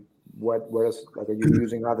 Are you, what else, like, are you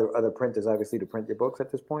using other printers obviously to print your books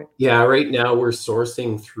at this point? Yeah, right now we're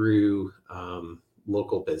sourcing through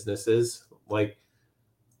local businesses. Like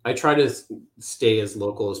I try to stay as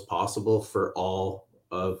local as possible for all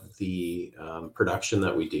of the production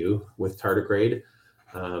that we do with Tardigrade.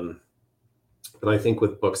 But I think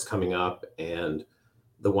with books coming up and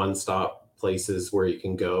the one-stop places where you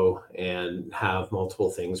can go and have multiple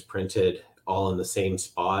things printed all in the same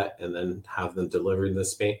spot and then have them delivered in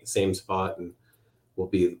the same spot and will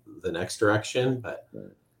be the next direction. But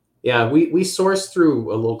yeah, we source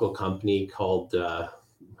through a local company called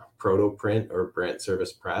Proto Print or Brant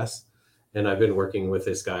Service Press. And I've been working with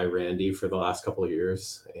this guy, Randy, for the last couple of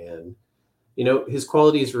years. And, his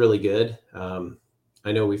quality is really good.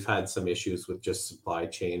 I know we've had some issues with just supply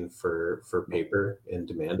chain for paper and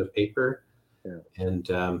demand of paper. Yeah.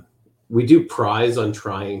 And we do prize on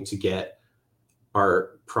trying to get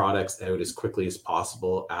our products out as quickly as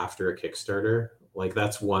possible after a Kickstarter. Like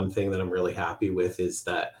that's one thing that I'm really happy with, is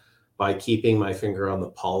that by keeping my finger on the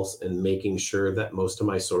pulse and making sure that most of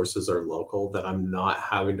my sources are local, that I'm not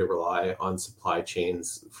having to rely on supply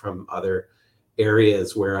chains from other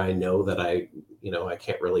areas where I know that I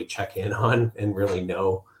can't really check in on and really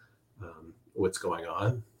know what's going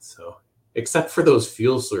on. So except for those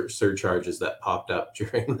fuel surcharges that popped up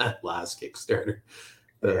during that last Kickstarter,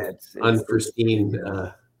 it's unforeseen.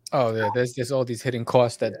 There's all these hidden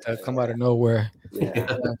costs that come out of nowhere.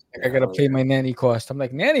 Yeah. I gotta pay my nanny cost. I'm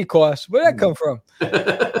like, nanny cost? Where'd that come from?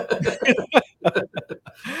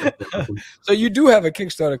 So you do have a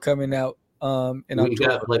Kickstarter coming out in October. We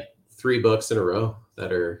got like 3 books in a row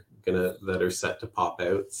that are set to pop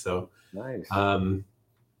out. So nice.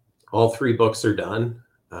 All 3 books are done.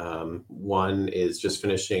 One is just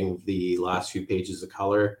finishing the last few pages of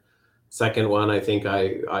color. Second one, I think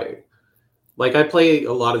I play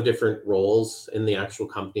a lot of different roles in the actual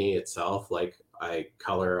company itself. Like I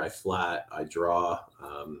color, I flat, I draw,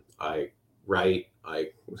 I write, I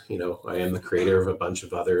am the creator of a bunch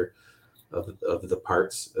of other of the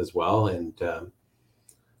parts as well. And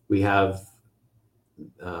we have,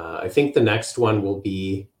 I think the next one will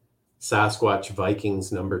be Sasquatch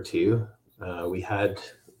Vikings #2.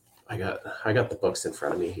 I got the books in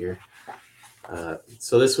front of me here.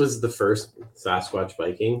 So this was the first Sasquatch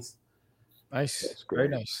Vikings. Nice. Very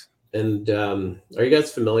nice. And are you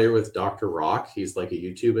guys familiar with Dr. Rock? He's like a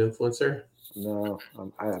YouTube influencer. No,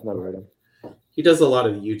 I have never heard him. He does a lot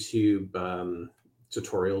of YouTube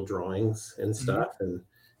tutorial drawings and stuff, and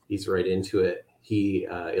he's right into it. He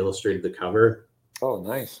illustrated the cover. Oh,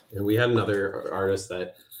 nice. And we had another artist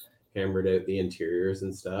that hammered out the interiors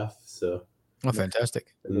and stuff. So,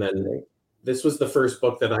 fantastic. And then this was the first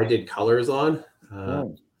book that I did colors on.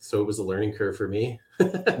 So it was a learning curve for me,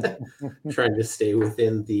 trying to stay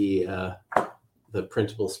within the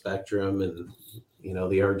printable spectrum and,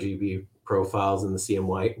 the RGB profiles and the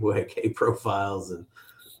CMYK profiles and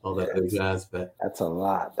all that good jazz. But that's a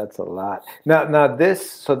lot. Now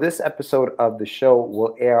this episode of the show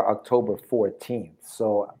will air October 14th.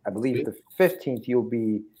 So I believe the 15th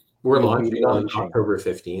we're launching on October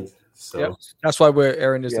 15th. So yep. That's why we're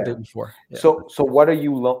airing this the day before. Yeah. So what are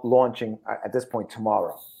you launching at this point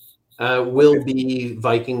tomorrow? Will be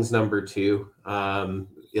Vikings #2,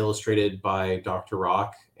 illustrated by Dr.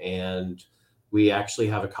 Rock, and we actually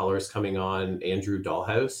have a colorist coming on, Andrew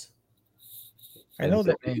Dahlhaus. I know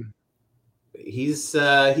that name. He's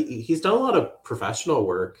done a lot of professional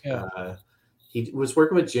work. Yeah. He was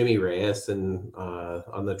working with Jimmy Reyes and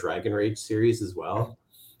on the Dragon Rage series as well.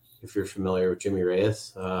 If you're familiar with Jimmy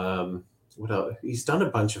Reyes, what else? He's done a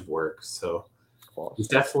bunch of work, so he's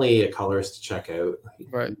definitely a colorist to check out.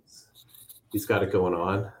 Right. He's got it going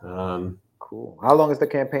on. Cool. How long is the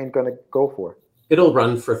campaign going to go for? It'll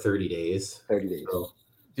run for 30 days. 30 days. So,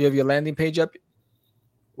 Do you have your landing page up?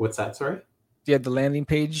 what's that? Sorry. Do you have the landing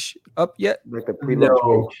page up yet? Like the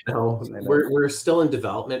pre-launch page. No. We're still in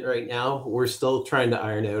development right now. We're still trying to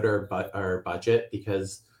iron out our budget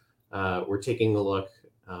because we're taking a look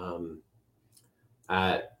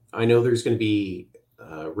at. I know there's going to be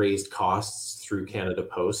raised costs through Canada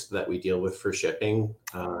Post that we deal with for shipping.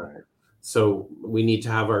 So we need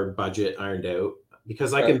to have our budget ironed out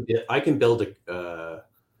because I can build a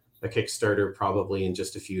Kickstarter probably in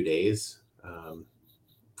just a few days,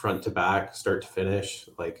 front to back, start to finish.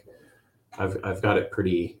 Like I've got it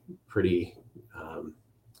pretty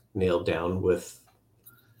nailed down with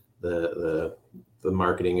the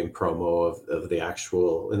marketing and promo of the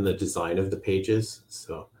actual and the design of the pages.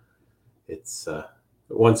 So it's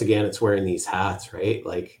once again, it's wearing these hats, right?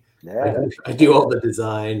 Like I do all the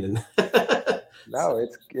design and no,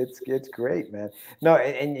 it's great, man. No,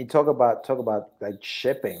 and you talk about like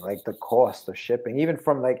shipping, like the cost of shipping, even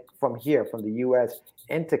from here, from the US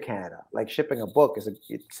into Canada, like shipping a book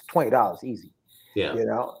it's $20 easy. Yeah.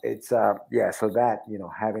 It's so that,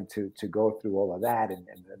 having to go through all of that and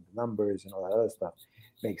the numbers and all that other stuff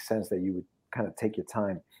makes sense that you would kind of take your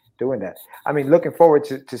time doing that. I mean, looking forward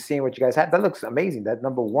to seeing what you guys have. That looks amazing. That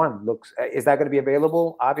number one looks. Is that going to be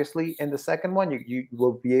available? Obviously, in the second one, you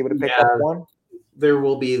will be able to pick up one. There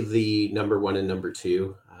will be the number 1 and number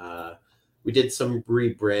 2. We did some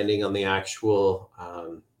rebranding on the actual.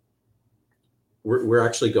 We're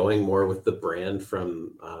actually going more with the brand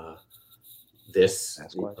from this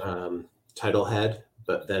title head,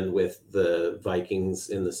 but then with the Vikings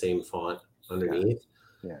in the same font underneath.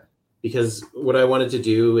 Yeah. Because what I wanted to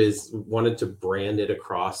do is wanted to brand it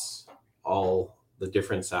across all the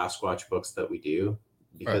different Sasquatch books that we do,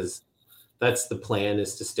 because that's the plan,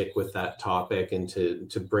 is to stick with that topic and to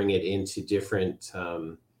bring it into different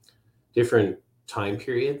time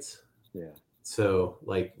periods. Yeah. So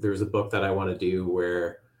like there's a book that I want to do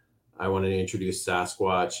where I want to introduce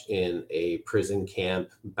Sasquatch in a prison camp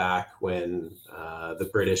back when the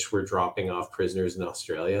British were dropping off prisoners in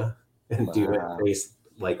Australia, and do it based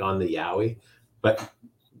like on the Yowie, but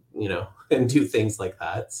and do things like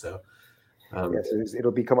that. So so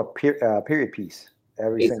it'll become a period piece.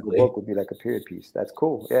 Every single book would be like a period piece. That's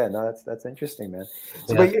cool. Yeah, no, that's interesting, man.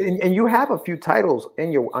 So, but and you have a few titles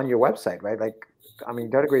on your website, right? Like, I mean,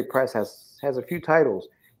 Dirty Great Press has a few titles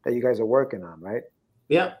that you guys are working on, right?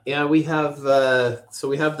 Yeah. We have so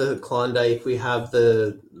we have the Klondike, we have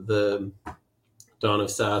the Dawn of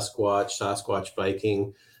Sasquatch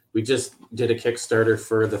Viking. We just did a Kickstarter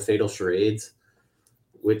for the Fatal Charades,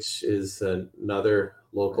 which is another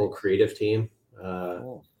local creative team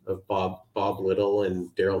of Bob Little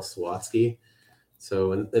and Daryl Sawatsky.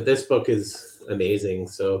 So, and this book is amazing.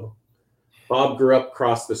 So Bob grew up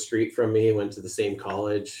across the street from me, went to the same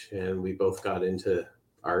college, and we both got into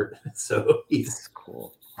art. So he's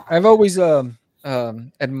cool. I've always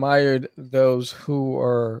admired those who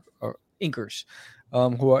are inkers,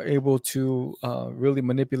 who are able to really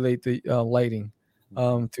manipulate the lighting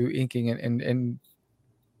through inking and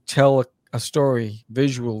tell a story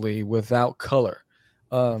visually without color.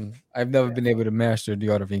 I've never been able to master the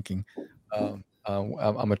art of inking. I'm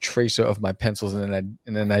a tracer of my pencils, and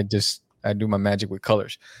then I do my magic with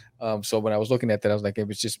colors. So when I was looking at that, I was like, it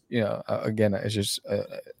was just, again, it's just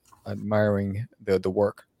admiring the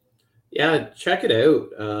work. Yeah, check it out.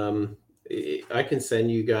 I can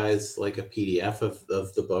send you guys like a PDF of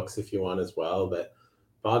the books if you want as well. But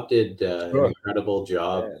Bob did an incredible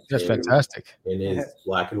job. That's fantastic in his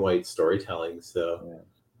black and white storytelling. So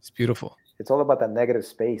it's beautiful. It's all about that negative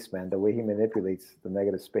space, man. The way he manipulates the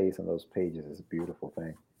negative space on those pages is a beautiful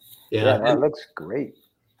thing. Yeah, that looks great.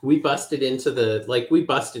 We busted into the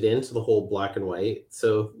whole black and white.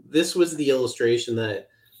 So this was the illustration that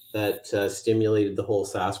stimulated the whole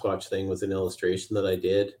Sasquatch thing, was an illustration that I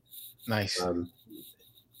did. Nice.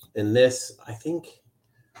 And this, I think,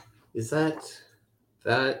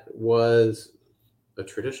 that was a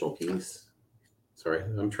traditional piece. Sorry,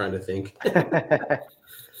 I'm trying to think.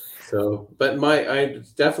 So, but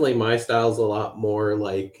definitely my style's a lot more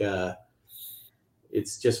like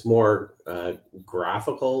it's just more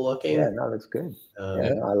graphical looking. Yeah, no, that's good.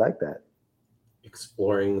 I like that.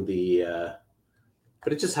 Exploring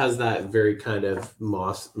but it just has that very kind of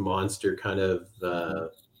monster kind of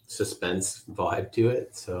suspense vibe to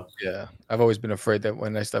it. So yeah, I've always been afraid that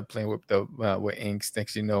when I start playing with with inks,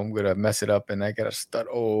 next I'm gonna mess it up and I gotta start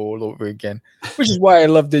all over again. Which is why I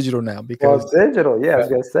love digital now, because digital. Yeah, I was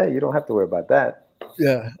gonna say you don't have to worry about that.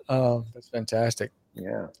 Yeah, that's fantastic.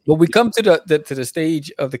 Yeah. Well, we come to the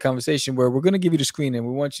stage of the conversation where we're going to give you the screen and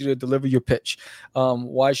we want you to deliver your pitch.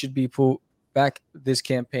 Why should people back this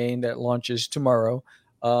campaign that launches tomorrow.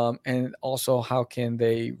 And also, how can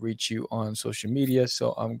they reach you on social media?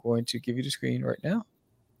 So I'm going to give you the screen right now.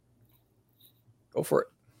 Go for it.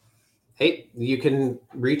 Hey, you can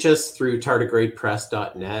reach us through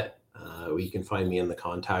tardigradepress.net. You can find me in the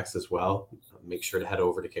contacts as well. Make sure to head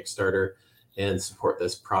over to Kickstarter and support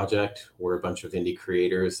this project. We're a bunch of indie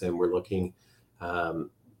creators, and we're looking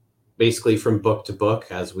basically from book to book.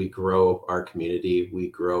 As we grow our community, we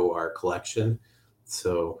grow our collection.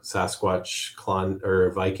 So Sasquatch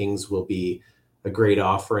Vikings will be a great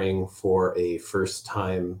offering for a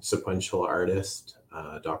first-time sequential artist,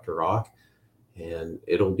 Dr. Rock, and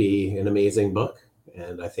it'll be an amazing book.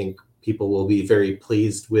 And I think people will be very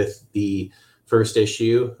pleased with the first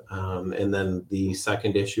issue and then the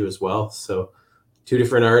second issue as well. So 2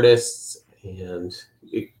 different artists, and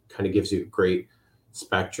it kind of gives you a great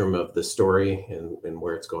spectrum of the story and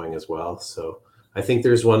where it's going as well. So I think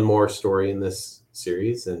there's one more story in this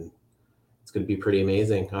series, and it's going to be pretty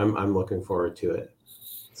amazing. I'm looking forward to it.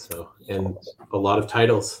 So, and a lot of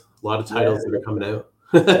titles that are coming out.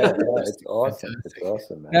 It's awesome. It's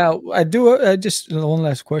awesome, man. Now, I just one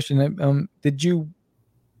last question. Did you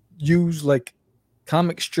use like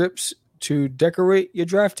comic strips to decorate your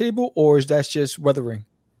draft table, or is that just weathering?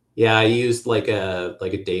 Yeah, I used like a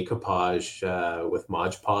decoupage with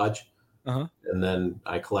Mod Podge. And then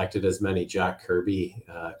I collected as many Jack Kirby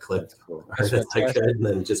clip art as I could, and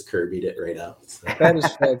then just Kirby'd it right up. So. That is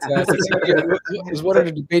fantastic. It's one of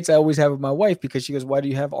the debates I always have with my wife, because she goes, "Why do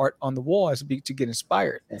you have art on the wall?" I said, "To get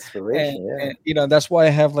inspired." Inspiration, and that's why I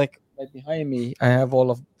have, like, right behind me, I have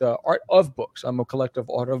all of the art of books. I'm a collector of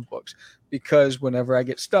art of books, because whenever I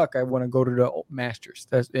get stuck, I want to go to the masters.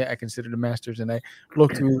 I consider the masters, and I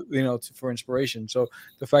look through, for inspiration. So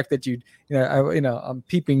the fact that I'm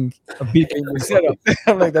peeping the setup.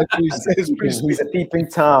 I'm like, that's pretty sweet. He's a peeping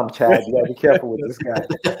Tom, Chad. You gotta be careful with this guy.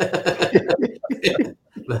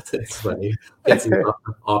 That's funny. Get some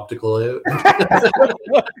optical out.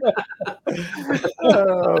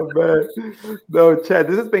 Oh man, no, Chad,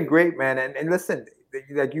 this has been great, man. And listen,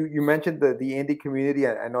 like you mentioned the indie community.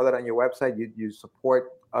 I know that on your website you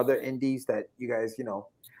support other indies that you guys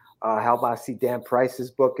help. I see Dan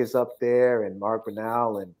Price's book is up there, and Mark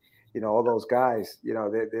Bernal, and all those guys.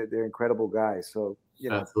 They're incredible guys. So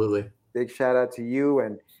absolutely, big shout out to you.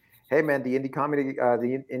 And hey, man, the indie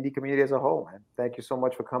community as a whole, man. Thank you so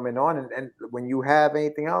much for coming on. And when you have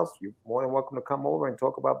anything else, you're more than welcome to come over and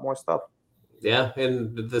talk about more stuff. Yeah,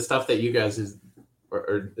 and the stuff that you guys is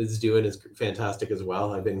doing is fantastic as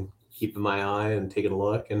well. I've been keeping my eye and taking a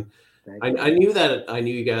look, and I knew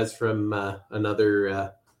you guys from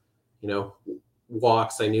another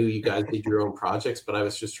walks. I knew you guys did your own projects, but I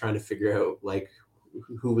was just trying to figure out like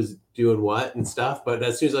who was doing what and stuff. But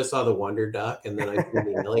as soon as I saw the Wonder Duck, and then I see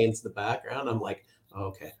the aliens in the background, I'm like, oh,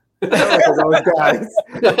 okay. Those guys.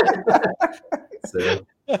 So.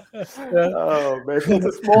 Oh man, it's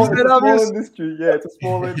a small industry. Yeah, it's a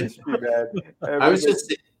small industry, man. I was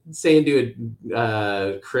just saying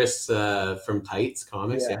to Chris from Tights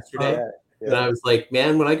Comics yesterday, and I was like,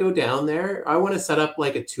 man, when I go down there, I want to set up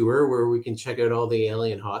like a tour where we can check out all the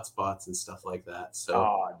alien hotspots and stuff like that. So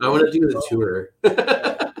I want to do the tour.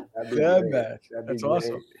 That's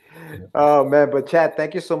awesome. Oh man, but Chad,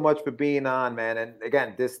 thank you so much for being on, man. And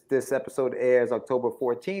again, this episode airs October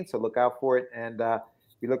 14th, so look out for it. And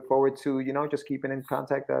we look forward to just keeping in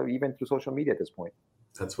contact, even through social media at this point.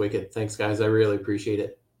 That's wicked. Thanks, guys. I really appreciate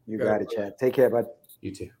it. You got it, Chad. Take care, bud.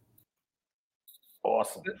 You too.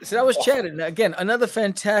 Awesome. So that was Chad. And again, another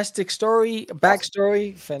fantastic backstory.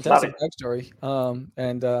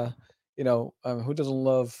 And who doesn't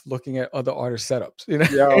love looking at other artist setups?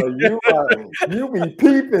 Yo, you be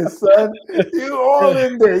peeping, son. You all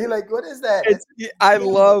in there. You're like, what is that? I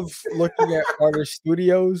love looking at artist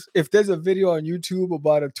studios. If there's a video on YouTube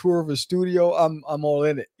about a tour of a studio, I'm all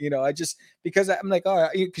in it. Because I'm like, all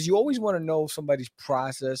right, because you always want to know somebody's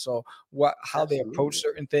process or how they approach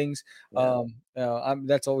certain things.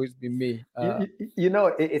 That's always been me.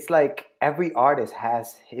 It's like every artist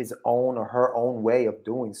has his own or her own way of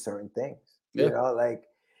doing certain things.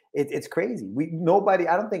 It's crazy.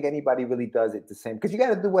 I don't think anybody really does it the same, because you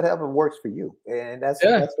got to do whatever works for you, and that's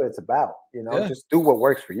what it's about. Just do what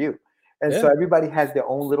works for you. And so everybody has their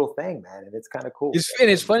own little thing, man, and it's kind of cool.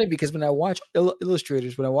 It's funny because when I watch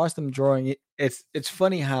illustrators, when I watch them drawing, it's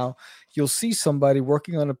funny how you'll see somebody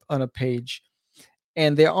working on a page,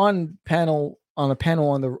 and they're on a panel on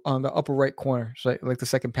the upper right corner, so like the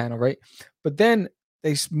second panel, right? But then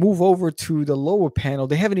they move over to the lower panel.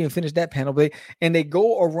 They haven't even finished that panel, but they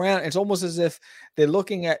go around. It's almost as if they're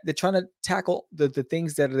trying to tackle the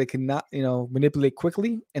things that they cannot, manipulate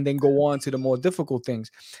quickly, and then go on to the more difficult things.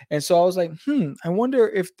 And so I was like, I wonder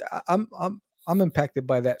if I'm impacted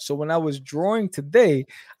by that. So when I was drawing today,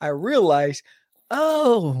 I realized,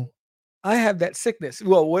 oh, I have that sickness.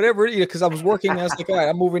 Well, whatever, because I was working, I was like, all right,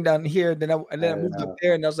 I'm moving down here. Then I moved up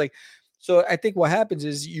there, and I was like, so I think what happens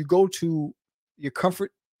is you go to your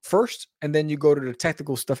comfort first, and then you go to the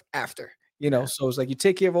technical stuff after, so it's like you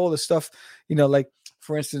take care of all the stuff, like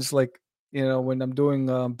for instance, like, when I'm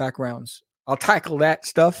doing backgrounds, I'll tackle that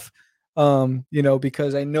stuff,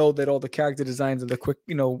 because I know that all the character designs are the quick,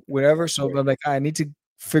 whatever. So I'm like, I need to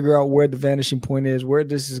figure out where the vanishing point is, where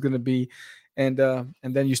this is going to be. And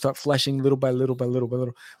then you start fleshing little by little by little by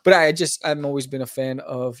little. But I've always been a fan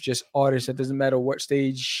of just artists. It doesn't matter what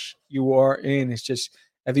stage you are in. It's just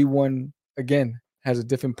everyone, again, has a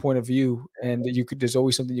different point of view, and there's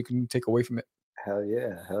always something you can take away from it. Hell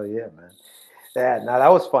yeah, man. Yeah, now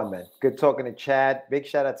that was fun, man. Good talking to Chad. Big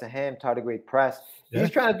shout out to him, Tardigrade Press. Yeah.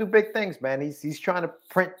 He's trying to do big things, man. He's trying to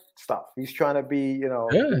print stuff. He's trying to be,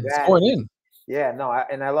 it's going in. Yeah, no,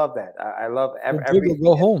 I love that. I love everything.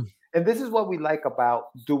 Go home. And this is what we like about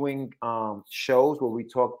doing shows where we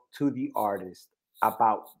talk to the artist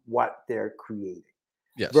about what they're creating.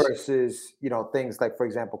 Yes. Versus, things like, for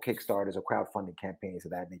example, Kickstarters or crowdfunding campaigns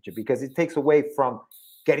of that nature, because it takes away from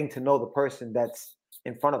getting to know the person that's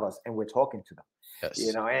in front of us and we're talking to them.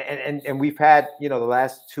 Yes. And we've had, the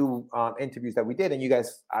last two interviews that we did, and you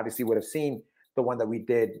guys obviously would have seen the one that we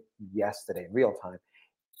did yesterday in real time.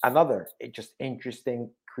 Another just interesting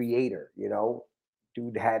creator,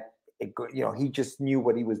 dude had a good, he just knew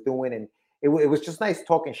what he was doing, and it was just nice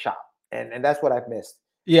talking shop, and that's what I've missed.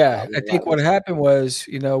 Yeah, I think what happened was,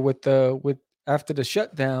 with after the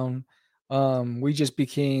shutdown, we just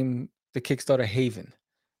became the Kickstarter haven,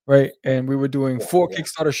 right? And we were doing 4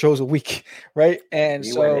 Kickstarter shows a week, right? And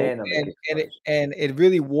it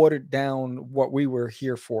really watered down what we were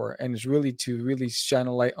here for, and it's really to shine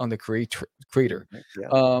a light on the creator.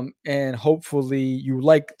 Yeah. And hopefully you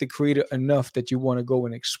like the creator enough that you want to go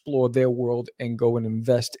and explore their world and go and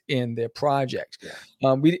invest in their projects.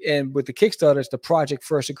 Yeah. And with the Kickstarter, it's the project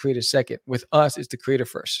first, the creator second. With us, it's the creator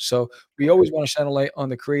first. So we always want to shine a light on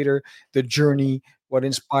the creator, the journey, what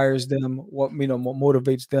inspires them, what what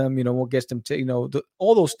motivates them, what gets them to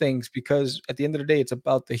all those things, because at the end of the day, it's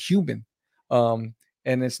about the human, and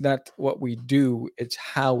it's not what we do, it's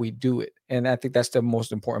how we do it. And I think that's the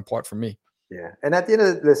most important part for me. Yeah. And at the end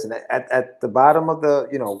of listen, at the bottom of the,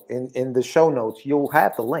 in the show notes, you'll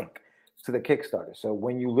have the link to the Kickstarter. So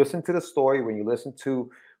when you listen to the story, when you listen to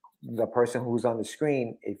the person who's on the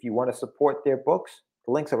screen, if you want to support their books,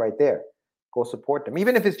 the links are right there. Go support them,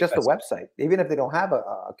 even if it's just a website, even if they don't have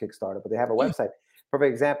a Kickstarter, but they have a website. For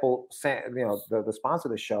example, the sponsor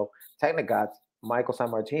of the show, Technogods, Michael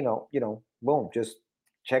San Martino, boom, just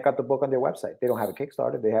check out the book on their website. They don't have a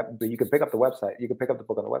Kickstarter, but you can pick up the website. You can pick up the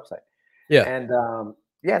book on the website. Yeah. And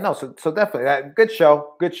so definitely good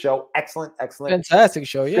show, excellent, fantastic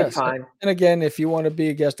show. Yes. Time. And again, if you want to be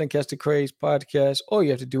a guest on Catch the Craze podcast, all you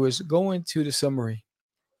have to do is go into the summary,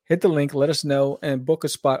 hit the link, let us know, and book a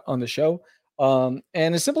spot on the show. And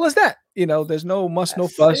as simple as that, there's no muss, no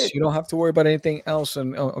fuss. You don't have to worry about anything else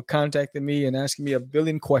and contacting me and asking me a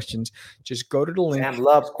billion questions. Just go to the link. Sam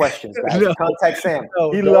loves questions, guys. Contact Sam.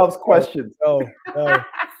 He loves questions. No.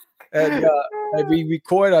 And we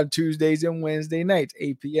record on Tuesdays and Wednesday nights,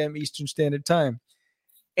 8 p.m. Eastern Standard Time.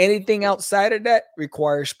 Anything outside of that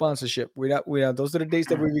requires sponsorship. Those are the days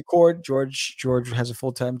that we record. George has a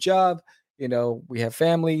full-time job. We have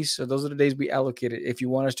families, so those are the days we allocated. If you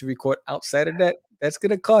want us to record outside of that, that's going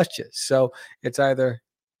to cost you. So it's either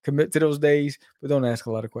commit to those days, but don't ask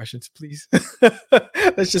a lot of questions, please.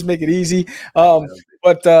 Let's just make it easy.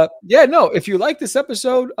 If you like this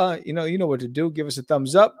episode, you know what to do. Give us a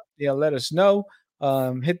thumbs up. Let us know.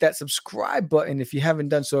 Hit that subscribe button if you haven't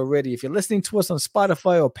done so already. If you're listening to us on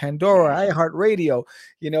Spotify or Pandora, iHeartRadio,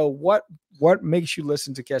 what makes you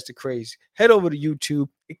listen to Catch the Craze? Head over to YouTube.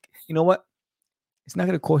 You know what? It's not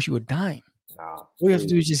going to cost you a dime. No, all you have to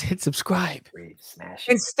do is just hit subscribe smash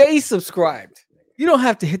and stay subscribed. You don't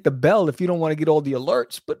have to hit the bell if you don't want to get all the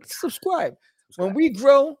alerts, but subscribe. When we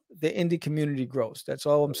grow, the indie community grows. That's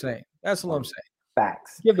all I'm saying. That's all I'm saying.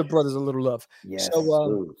 Facts. Give the brothers a little love. Yes.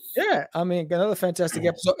 So, another fantastic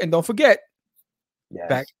episode. And don't forget,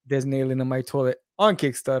 back there's an alien in my toilet on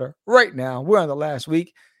Kickstarter right now. We're on the last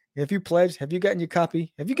week. If you pledged, have you gotten your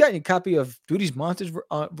copy? Have you gotten your copy of Duty's Monsters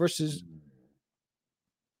versus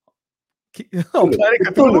Cthulhu?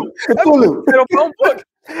 Book.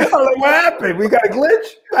 I'm like, what happened? We got a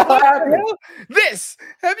glitch? What happened? This.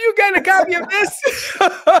 Have you got a copy of this?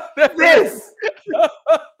 This.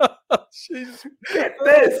 Jesus. Get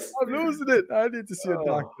this. I'm losing it. I need to see a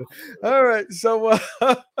doctor. All right. So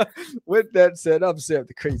with that said, I'm Sam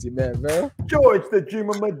the Crazy Man, man. George the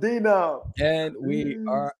Dreamer Medina. And we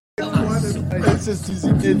are it's just easy.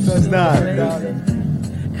 It's not.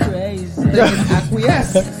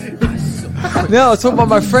 No, it's talking about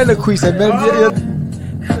my friend Acquisa, man.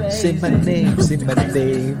 Say my name,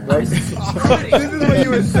 right? This is what you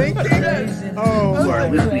were thinking? Oh,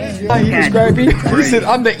 he described me. He said,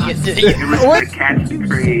 I'm the what? Catch the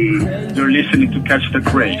Craze. You're listening to Catch the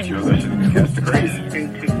Craze. You're listening to Catch the Craze.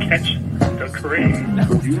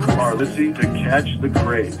 You are listening to Catch the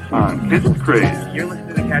Craze on Catch the Craze. You're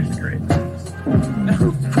listening to Catch the Craze.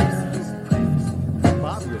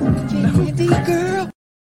 Girl.